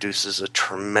it introduces a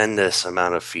tremendous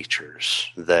amount of features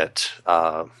that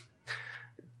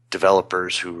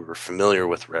developers who are familiar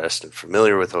with REST and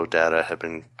familiar with OData have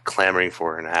been clamoring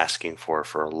for and asking for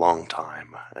a long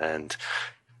time. And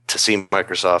to see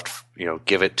Microsoft,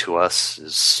 give it to us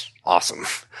is awesome.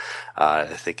 I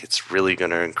think it's really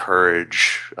going to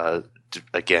encourage,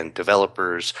 again,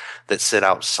 developers that sit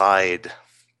outside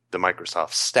the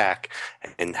Microsoft stack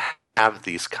and have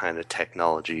these kind of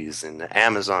technologies in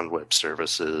Amazon Web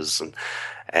Services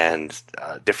and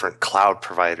different cloud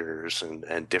providers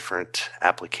and different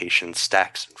application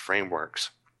stacks and frameworks.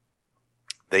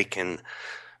 They can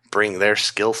bring their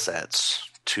skill sets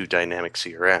to Dynamic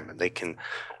CRM, and they can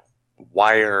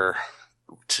wire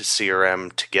to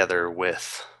CRM together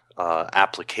with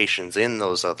applications in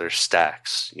those other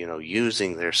stacks,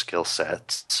 using their skill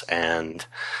sets, and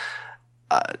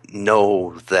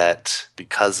know that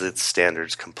because it's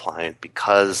standards compliant,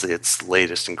 because it's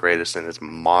latest and greatest and it's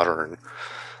modern,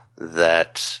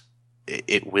 that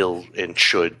it will and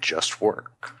should just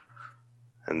work.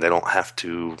 And they don't have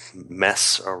to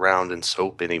mess around in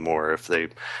SOAP anymore if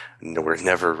that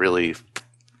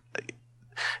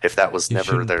was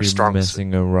never their strong suit.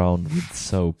 Messing around with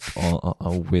SOAP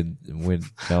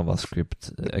with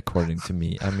JavaScript, according to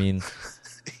me. I mean,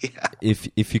 yeah.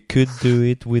 if you could do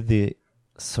it with the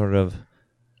sort of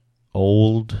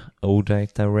old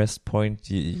OData REST point,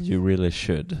 you really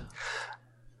should.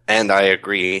 And I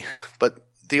agree, but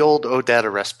the old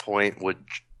OData REST point would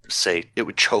say it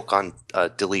would choke on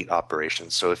delete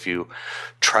operations. So if you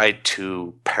tried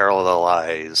to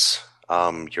parallelize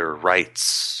your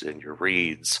writes and your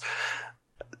reads,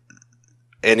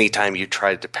 anytime you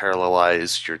tried to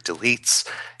parallelize your deletes,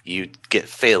 you'd get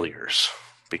failures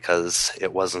because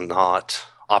it was not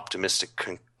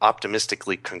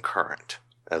optimistically concurrent,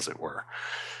 as it were.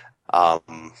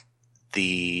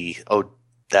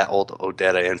 That old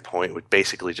OData endpoint would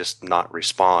basically just not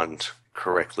respond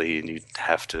correctly, and you'd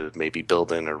have to maybe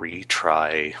build in a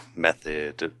retry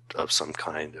method of some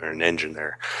kind or an engine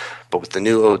there. But with the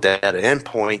new OData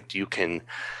endpoint, you can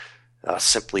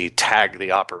simply tag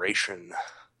the operation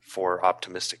for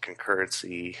optimistic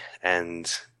concurrency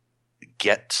and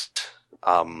get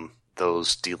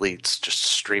those deletes just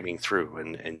streaming through,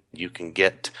 and you can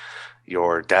get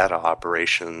your data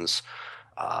operations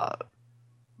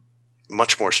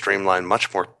much more streamlined,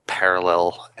 much more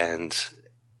parallel, and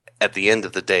at the end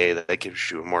of the day, that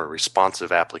gives you a more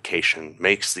responsive application,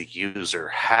 makes the user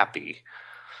happy.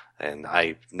 And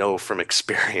I know from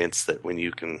experience that when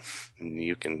you can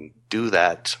do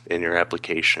that in your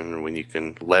application, when you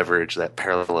can leverage that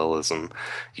parallelism,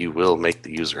 you will make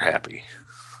the user happy.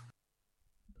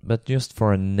 But just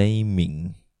for a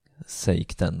naming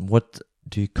sake then, what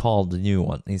do you call the new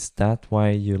one? Is that why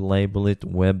you label it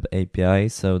Web API,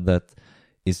 so that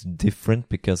it's different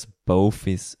because both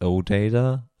is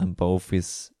OData and both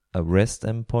is a REST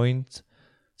endpoint?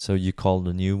 So you call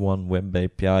the new one Web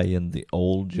API and the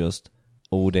old just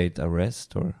OData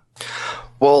REST, or?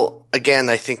 Well, again,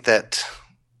 I think that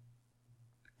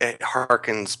it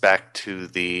harkens back to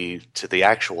the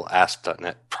actual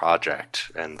ASP.NET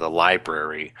project and the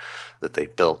library that they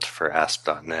built for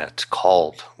ASP.NET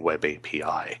called Web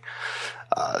API.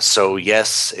 So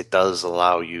yes, it does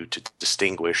allow you to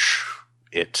distinguish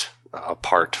it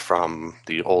apart from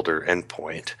the older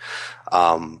endpoint,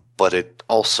 but it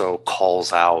also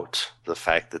calls out the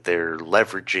fact that they're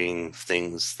leveraging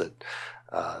things that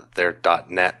their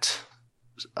 .NET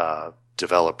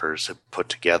developers have put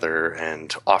together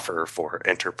and offer for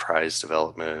enterprise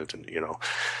development and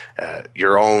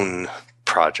your own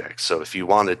project. So if you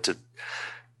wanted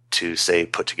to say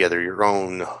put together your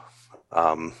own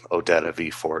OData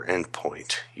v4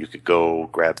 endpoint, you could go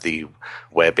grab the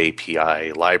Web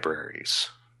API libraries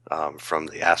from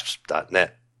the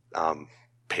ASP.NET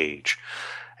page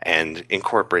and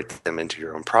incorporate them into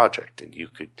your own project, and you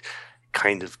could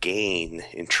kind of gain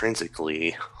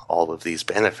intrinsically all of these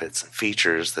benefits and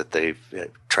features that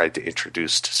they've tried to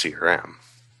introduce to CRM.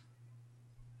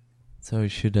 So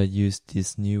should I use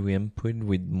this new input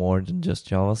with more than just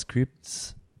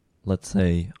JavaScript? Let's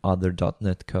say other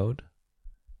 .NET code?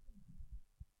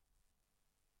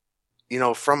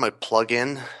 From a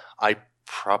plugin, I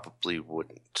probably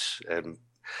wouldn't. And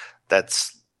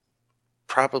that's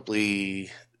probably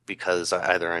because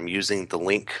either I'm using the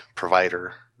link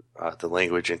provider, the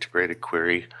language integrated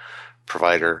query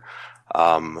provider,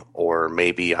 or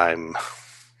maybe I'm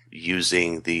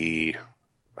using the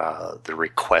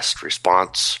request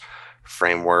response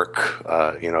framework,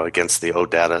 against the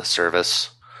OData service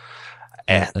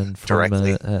and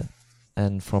directly.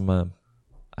 From a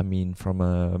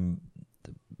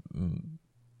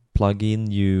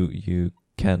plugin,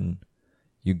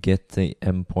 you get the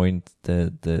endpoint,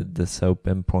 the SOAP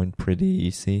endpoint pretty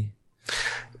easy.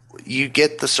 You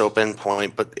get the SOAP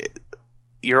endpoint, but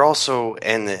you're also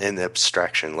in an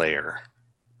abstraction layer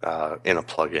in a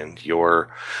plugin.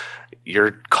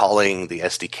 You're calling the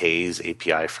SDK's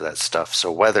API for that stuff.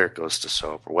 So whether it goes to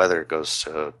SOAP or whether it goes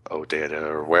to OData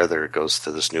or whether it goes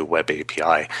to this new web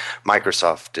API,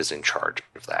 Microsoft is in charge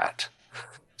of that.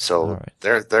 So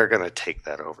they're going to take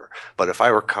that over. But if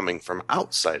I were coming from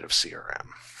outside of CRM,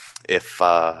 if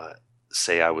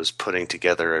say I was putting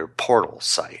together a portal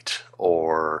site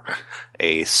or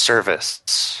a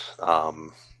service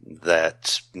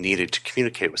that needed to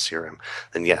communicate with CRM,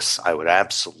 then yes, I would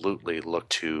absolutely look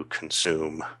to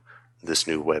consume this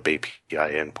new web API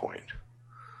endpoint.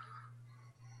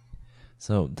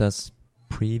 So does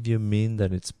preview mean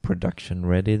that it's production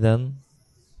ready then?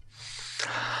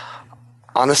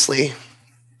 Honestly,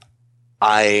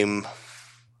 I'm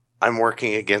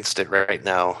working against it right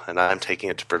now, and I'm taking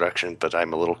it to production, but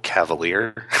I'm a little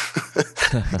cavalier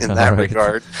in that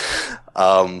regard.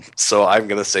 So I'm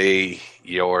going to say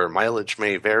your mileage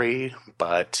may vary,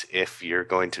 but if you're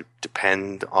going to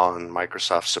depend on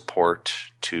Microsoft support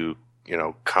to,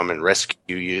 come and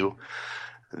rescue you,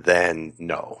 then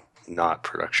no, not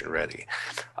production ready.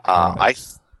 I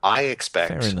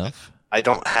expect. Fair enough. I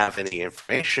don't have any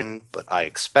information, but I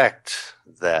expect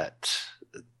that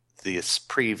this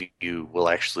preview will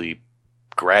actually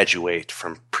graduate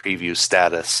from preview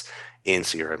status in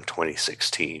CRM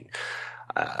 2016.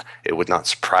 It would not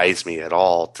surprise me at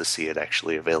all to see it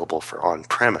actually available for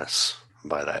on-premise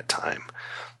by that time.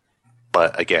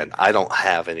 But again, I don't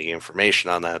have any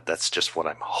information on that. That's just what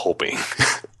I'm hoping.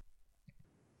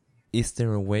 Is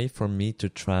there a way for me to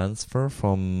transfer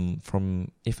from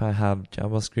if I have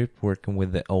JavaScript working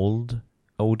with the old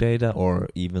OData or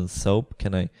even SOAP,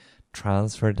 can I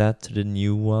transfer that to the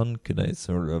new one? Could I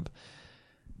sort of,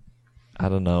 I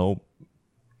don't know.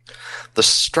 The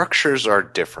structures are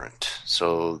different.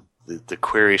 So the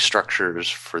query structures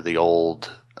for the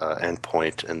old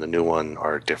endpoint and the new one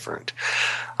are different.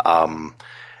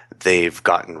 They've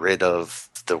gotten rid of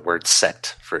the word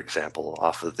set, for example,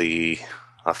 off of the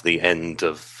end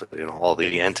of all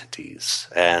the entities,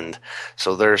 and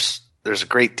so there's a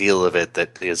great deal of it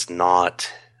that is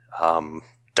not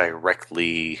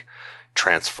directly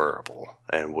transferable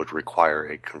and would require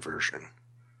a conversion.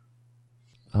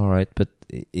 All right, but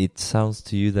it sounds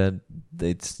to you that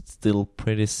it's still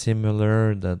pretty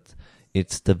similar, that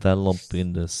it's developed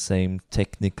in the same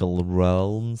technical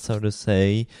realm, so to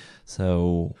say.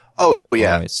 So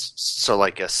yeah, right. So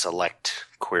like a select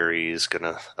query is going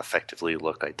to effectively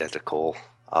look identical.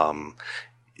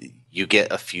 You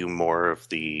get a few more of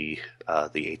the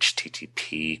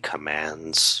HTTP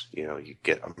commands. You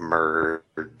get a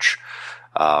merge.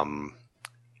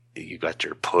 You got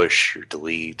your push, your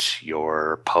delete,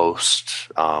 your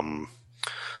post,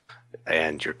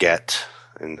 and your get.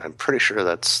 And I'm pretty sure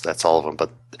that's all of them.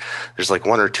 But there's like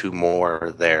one or two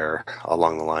more there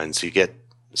along the lines. You get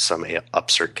some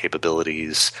upsert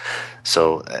capabilities.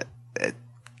 So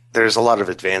there's a lot of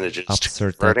advantages upsert,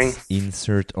 to converting. That's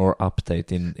insert or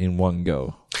update in one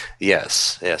go.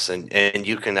 Yes, and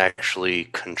you can actually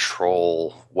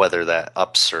control whether that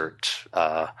upsert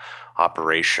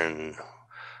operation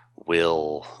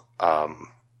will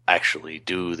actually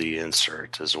do the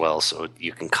insert as well. So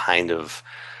you can kind of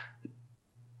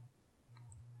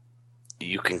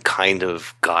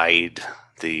guide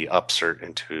the upsert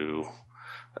into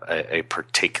a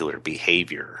particular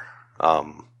behavior.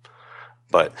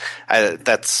 But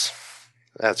that's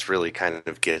really kind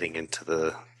of getting into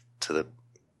the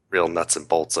real nuts and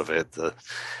bolts of it.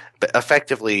 But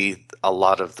effectively, a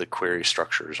lot of the query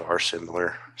structures are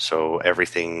similar. So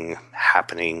everything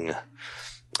happening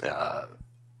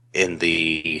in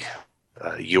the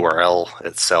URL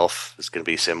itself is going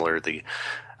to be similar. The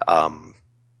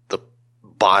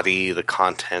body, the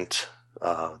content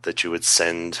that you would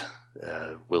send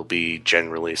will be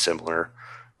generally similar.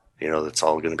 That's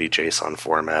all going to be JSON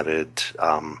formatted.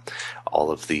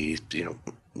 All of the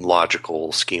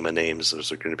logical schema names,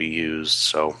 those are going to be used.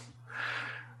 So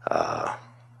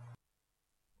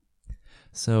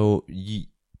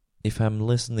if I'm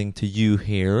listening to you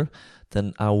here,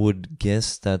 then I would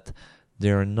guess that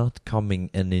there are not coming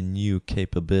any new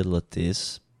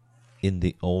capabilities in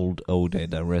the old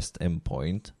OData REST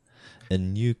endpoint,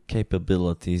 and new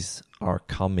capabilities are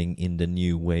coming in the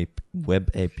new web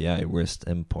API REST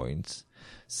endpoints.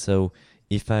 So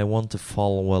if I want to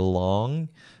follow along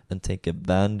and take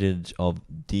advantage of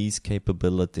these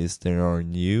capabilities that are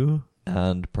new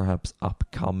and perhaps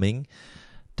upcoming,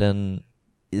 then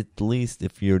at least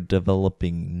if you're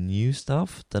developing new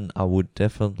stuff, then I would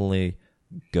definitely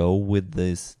go with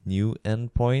this new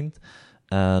endpoint.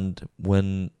 And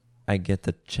when I get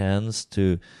the chance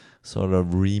to sort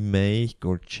of remake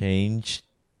or change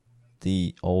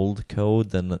the old code,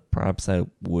 then perhaps I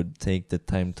would take the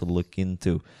time to look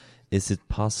into, is it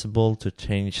possible to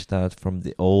change that from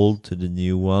the old to the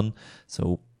new one?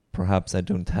 So perhaps I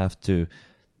don't have to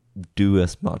do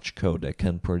as much code. I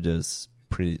can perhaps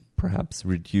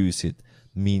reduce it.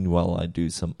 Meanwhile, I do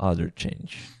some other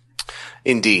change.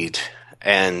 Indeed.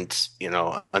 And,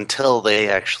 until they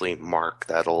actually mark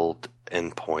that old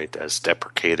endpoint as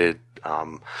deprecated,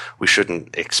 we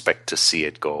shouldn't expect to see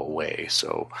it go away.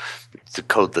 So the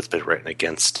code that's been written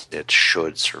against it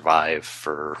should survive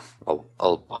for a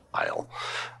while.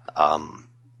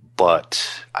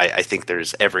 But I think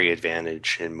there's every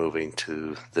advantage in moving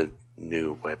to the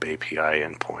new web API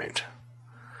endpoint.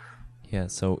 Yeah,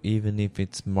 so even if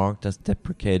it's marked as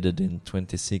deprecated in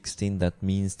 2016, that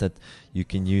means that you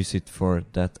can use it for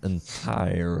that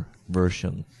entire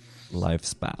version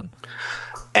lifespan.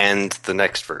 And the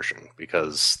next version,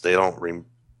 because they don't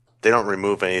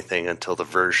remove anything until the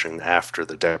version after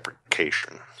the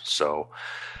deprecation. So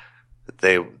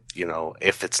they,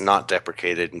 if it's not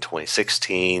deprecated in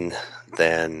 2016,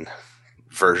 then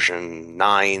version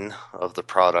 9 of the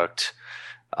product,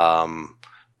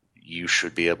 you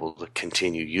should be able to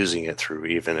continue using it through,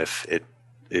 even if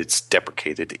it's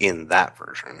deprecated in that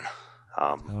version.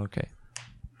 Okay.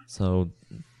 So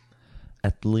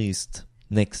at least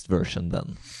next version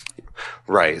then.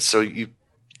 Right. So you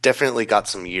definitely got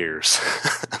some years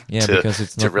yeah, because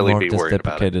it's not really marked as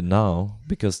deprecated now,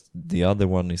 because the other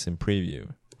one is in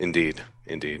preview. Indeed.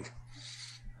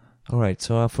 All right,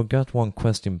 so I forgot one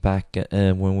question back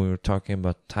when we were talking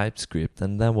about TypeScript,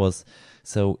 and that was,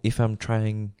 so if I'm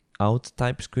trying out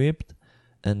TypeScript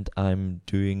and I'm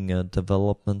doing a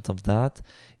development of that,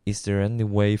 is there any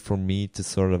way for me to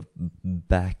sort of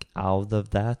back out of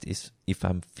that if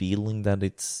I'm feeling that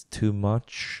it's too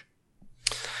much?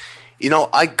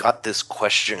 I got this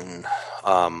question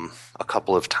a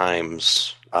couple of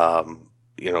times, for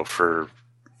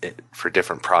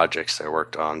different projects I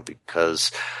worked on,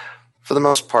 because for the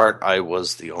most part, I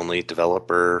was the only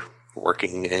developer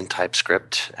working in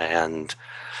TypeScript, and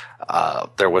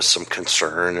there was some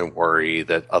concern and worry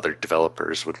that other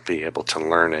developers would be able to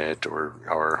learn it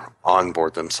or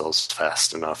onboard themselves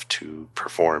fast enough to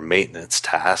perform maintenance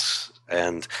tasks.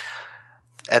 And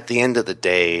at the end of the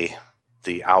day,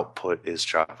 the output is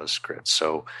JavaScript.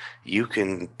 So you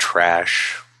can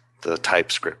trash the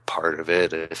TypeScript part of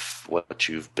it if what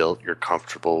you've built you're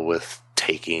comfortable with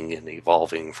taking and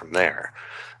evolving from there.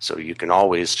 So you can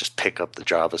always just pick up the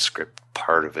JavaScript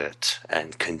part of it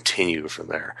and continue from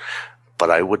there. But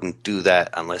I wouldn't do that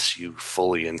unless you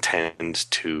fully intend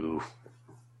to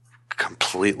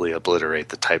completely obliterate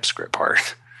the TypeScript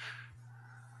part.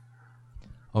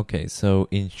 Okay, so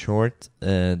in short,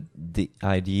 the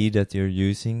IDE that you're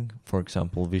using, for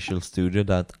example, Visual Studio,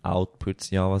 that outputs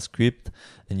JavaScript,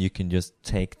 and you can just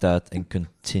take that and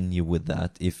continue with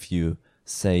that if you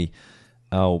say,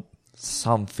 oh,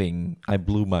 I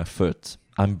blew my foot,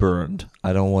 I'm burned,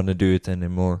 I don't want to do it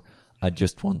anymore, I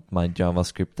just want my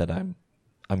JavaScript that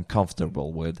I'm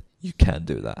comfortable with. You can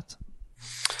do that.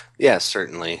 Yeah,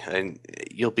 certainly. And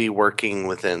you'll be working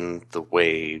within the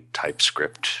way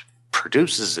TypeScript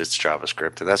produces its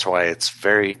JavaScript, and that's why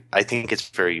I think it's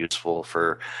very useful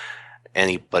for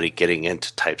anybody getting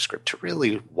into TypeScript to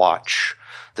really watch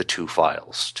the two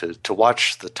files, to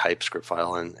watch the TypeScript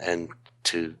file and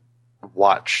to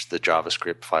watch the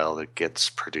JavaScript file that gets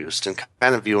produced and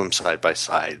kind of view them side by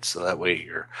side. So that way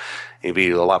you'll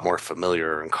be a lot more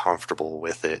familiar and comfortable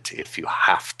with it if you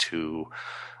have to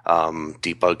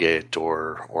debug it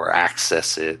or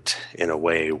access it in a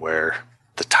way where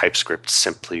the TypeScript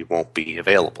simply won't be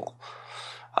available.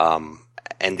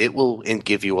 And it will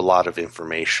give you a lot of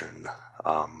information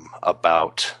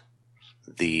about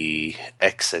the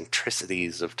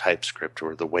eccentricities of TypeScript,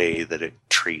 or the way that it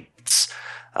treats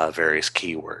various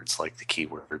keywords, like the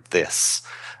keyword this.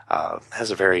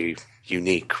 Has a very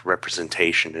unique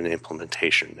representation and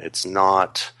implementation. It's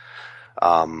not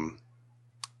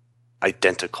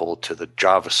identical to the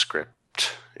JavaScript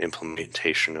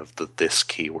implementation of this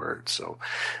keyword. So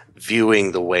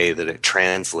viewing the way that it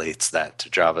translates that to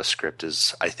JavaScript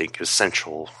is, I think,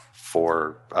 essential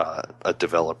for a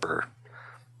developer.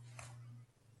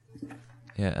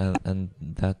 Yeah, and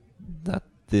that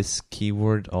this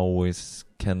keyword always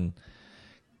can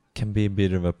be a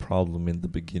bit of a problem in the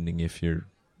beginning if you're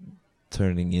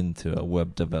turning into a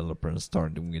web developer and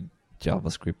starting with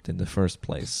JavaScript in the first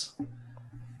place.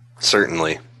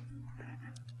 Certainly.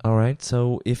 All right,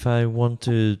 so if I want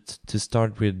to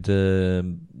start with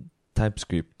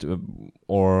TypeScript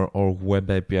or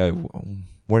Web API,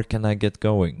 where can I get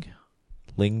going?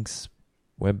 Links,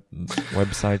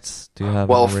 websites? Do you have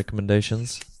any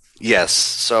recommendations? Yes.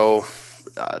 So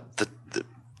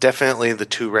definitely the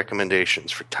two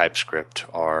recommendations for TypeScript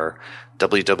are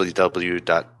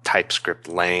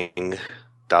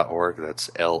www.typescriptlang.org. That's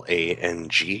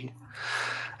LANG.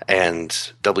 And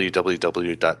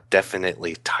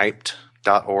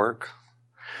www.definitelytyped.org.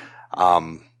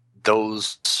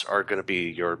 Those are going to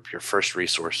be your first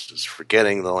resources for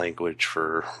getting the language,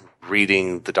 for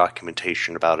reading the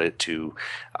documentation about it, to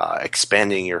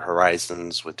expanding your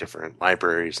horizons with different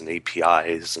libraries and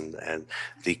APIs and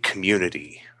the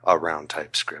community around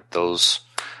TypeScript. Those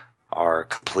are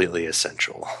completely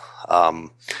essential.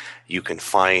 You can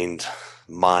find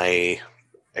my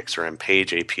XRM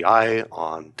Page API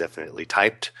on Definitely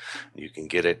Typed. You can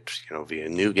get it, via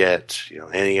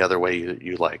NuGet, any other way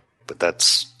you like,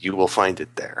 but you will find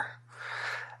it there.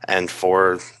 And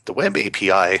for the web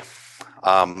API,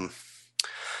 the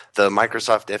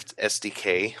Microsoft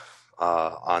SDK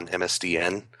on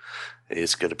MSDN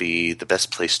is going to be the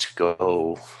best place to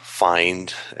go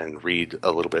find and read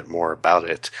a little bit more about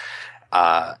it.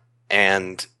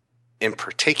 And in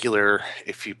particular,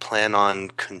 if you plan on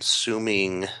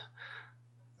consuming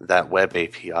that web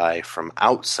API from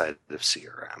outside of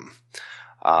CRM,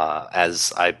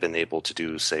 as I've been able to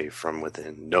do, say, from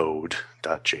within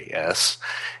Node.js,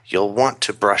 you'll want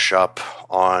to brush up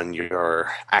on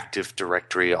your Active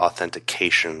Directory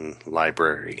authentication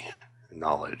library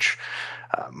knowledge.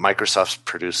 Microsoft's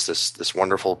produced this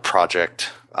wonderful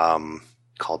project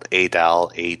called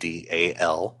ADAL,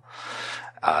 ADAL.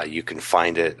 You can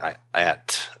find it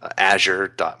at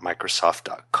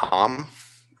azure.microsoft.com,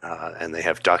 and they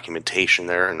have documentation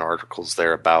there and articles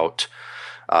there about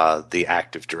the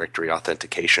Active Directory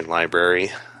authentication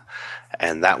library,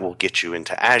 and that will get you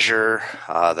into Azure.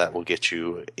 That will get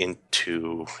you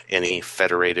into any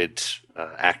federated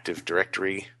Active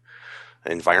Directory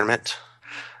environment,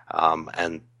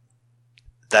 and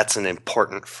that's an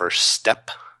important first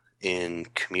step in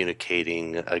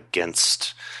communicating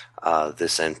against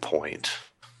this endpoint,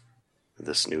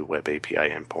 this new web API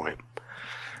endpoint.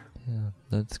 Yeah,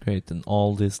 that's great. And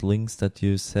all these links that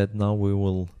you said now, we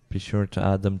will be sure to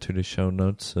add them to the show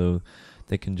notes so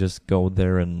they can just go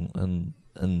there and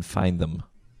find them.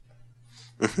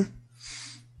 Mm-hmm.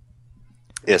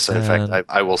 Yes, in fact,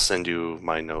 I will send you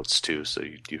my notes too, so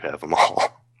you have them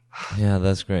all. Yeah,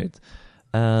 that's great.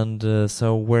 And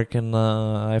so where can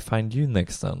I find you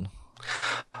next then?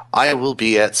 I will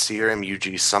be at CRM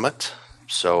UG Summit,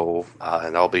 so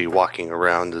and I'll be walking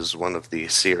around as one of the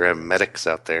CRM medics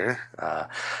out there.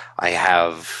 I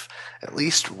have at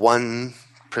least one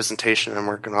presentation I'm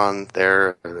working on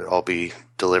there. I'll be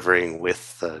delivering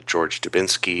with George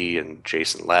Dubinsky and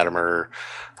Jason Latimer,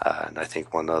 and I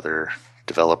think one other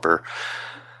developer.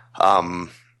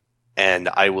 And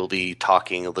I will be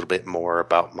talking a little bit more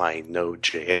about my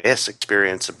Node.js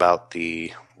experience, about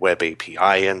the web API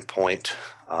endpoint,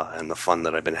 and the fun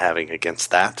that I've been having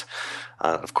against that.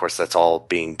 Of course, that's all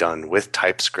being done with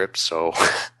TypeScript, so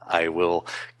I will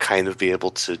kind of be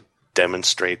able to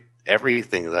demonstrate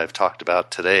everything that I've talked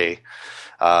about today,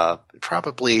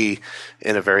 probably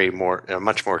in a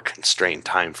much more constrained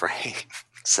time frame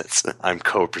since I'm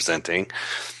co-presenting.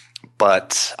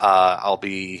 But I'll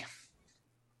be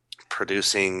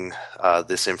producing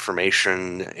this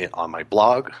information on my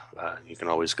blog. You can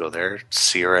always go there,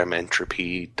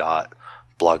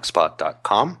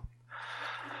 crmentropy.blogspot.com.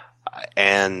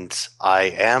 And I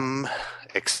am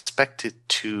expected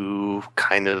to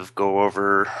kind of go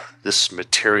over this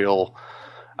material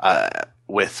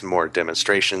with more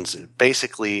demonstrations.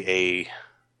 Basically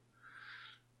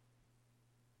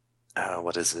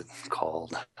what is it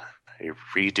called? A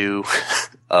redo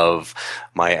of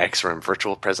my XRM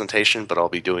virtual presentation, but I'll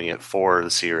be doing it for the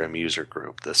CRM user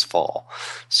group this fall.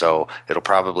 So it'll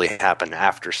probably happen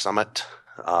after Summit,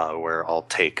 where I'll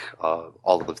take all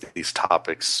of these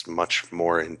topics much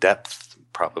more in depth,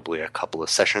 probably a couple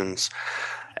of sessions,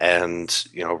 and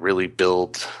really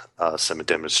build some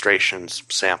demonstrations, some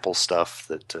sample stuff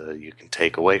that you can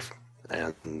take away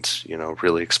and,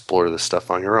 really explore this stuff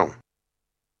on your own.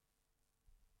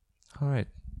 All right,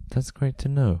 that's great to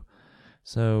know.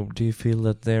 So, do you feel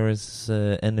that there is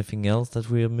anything else that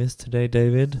we have missed today,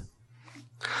 David?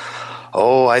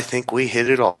 Oh, I think we hit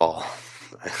it all.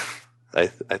 I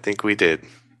think we did.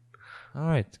 All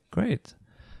right, great.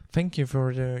 Thank you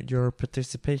for your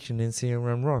participation in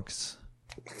CRM Rocks.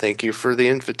 Thank you for the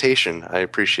invitation. I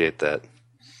appreciate that.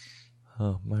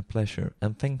 Oh, my pleasure.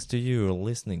 And thanks to you for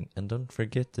listening. And don't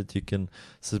forget that you can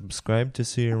subscribe to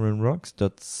CRM Rocks.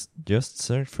 Just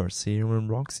search for CRM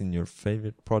Rocks in your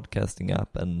favorite podcasting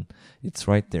app and it's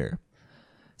right there.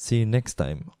 See you next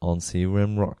time on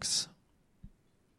CRM Rocks.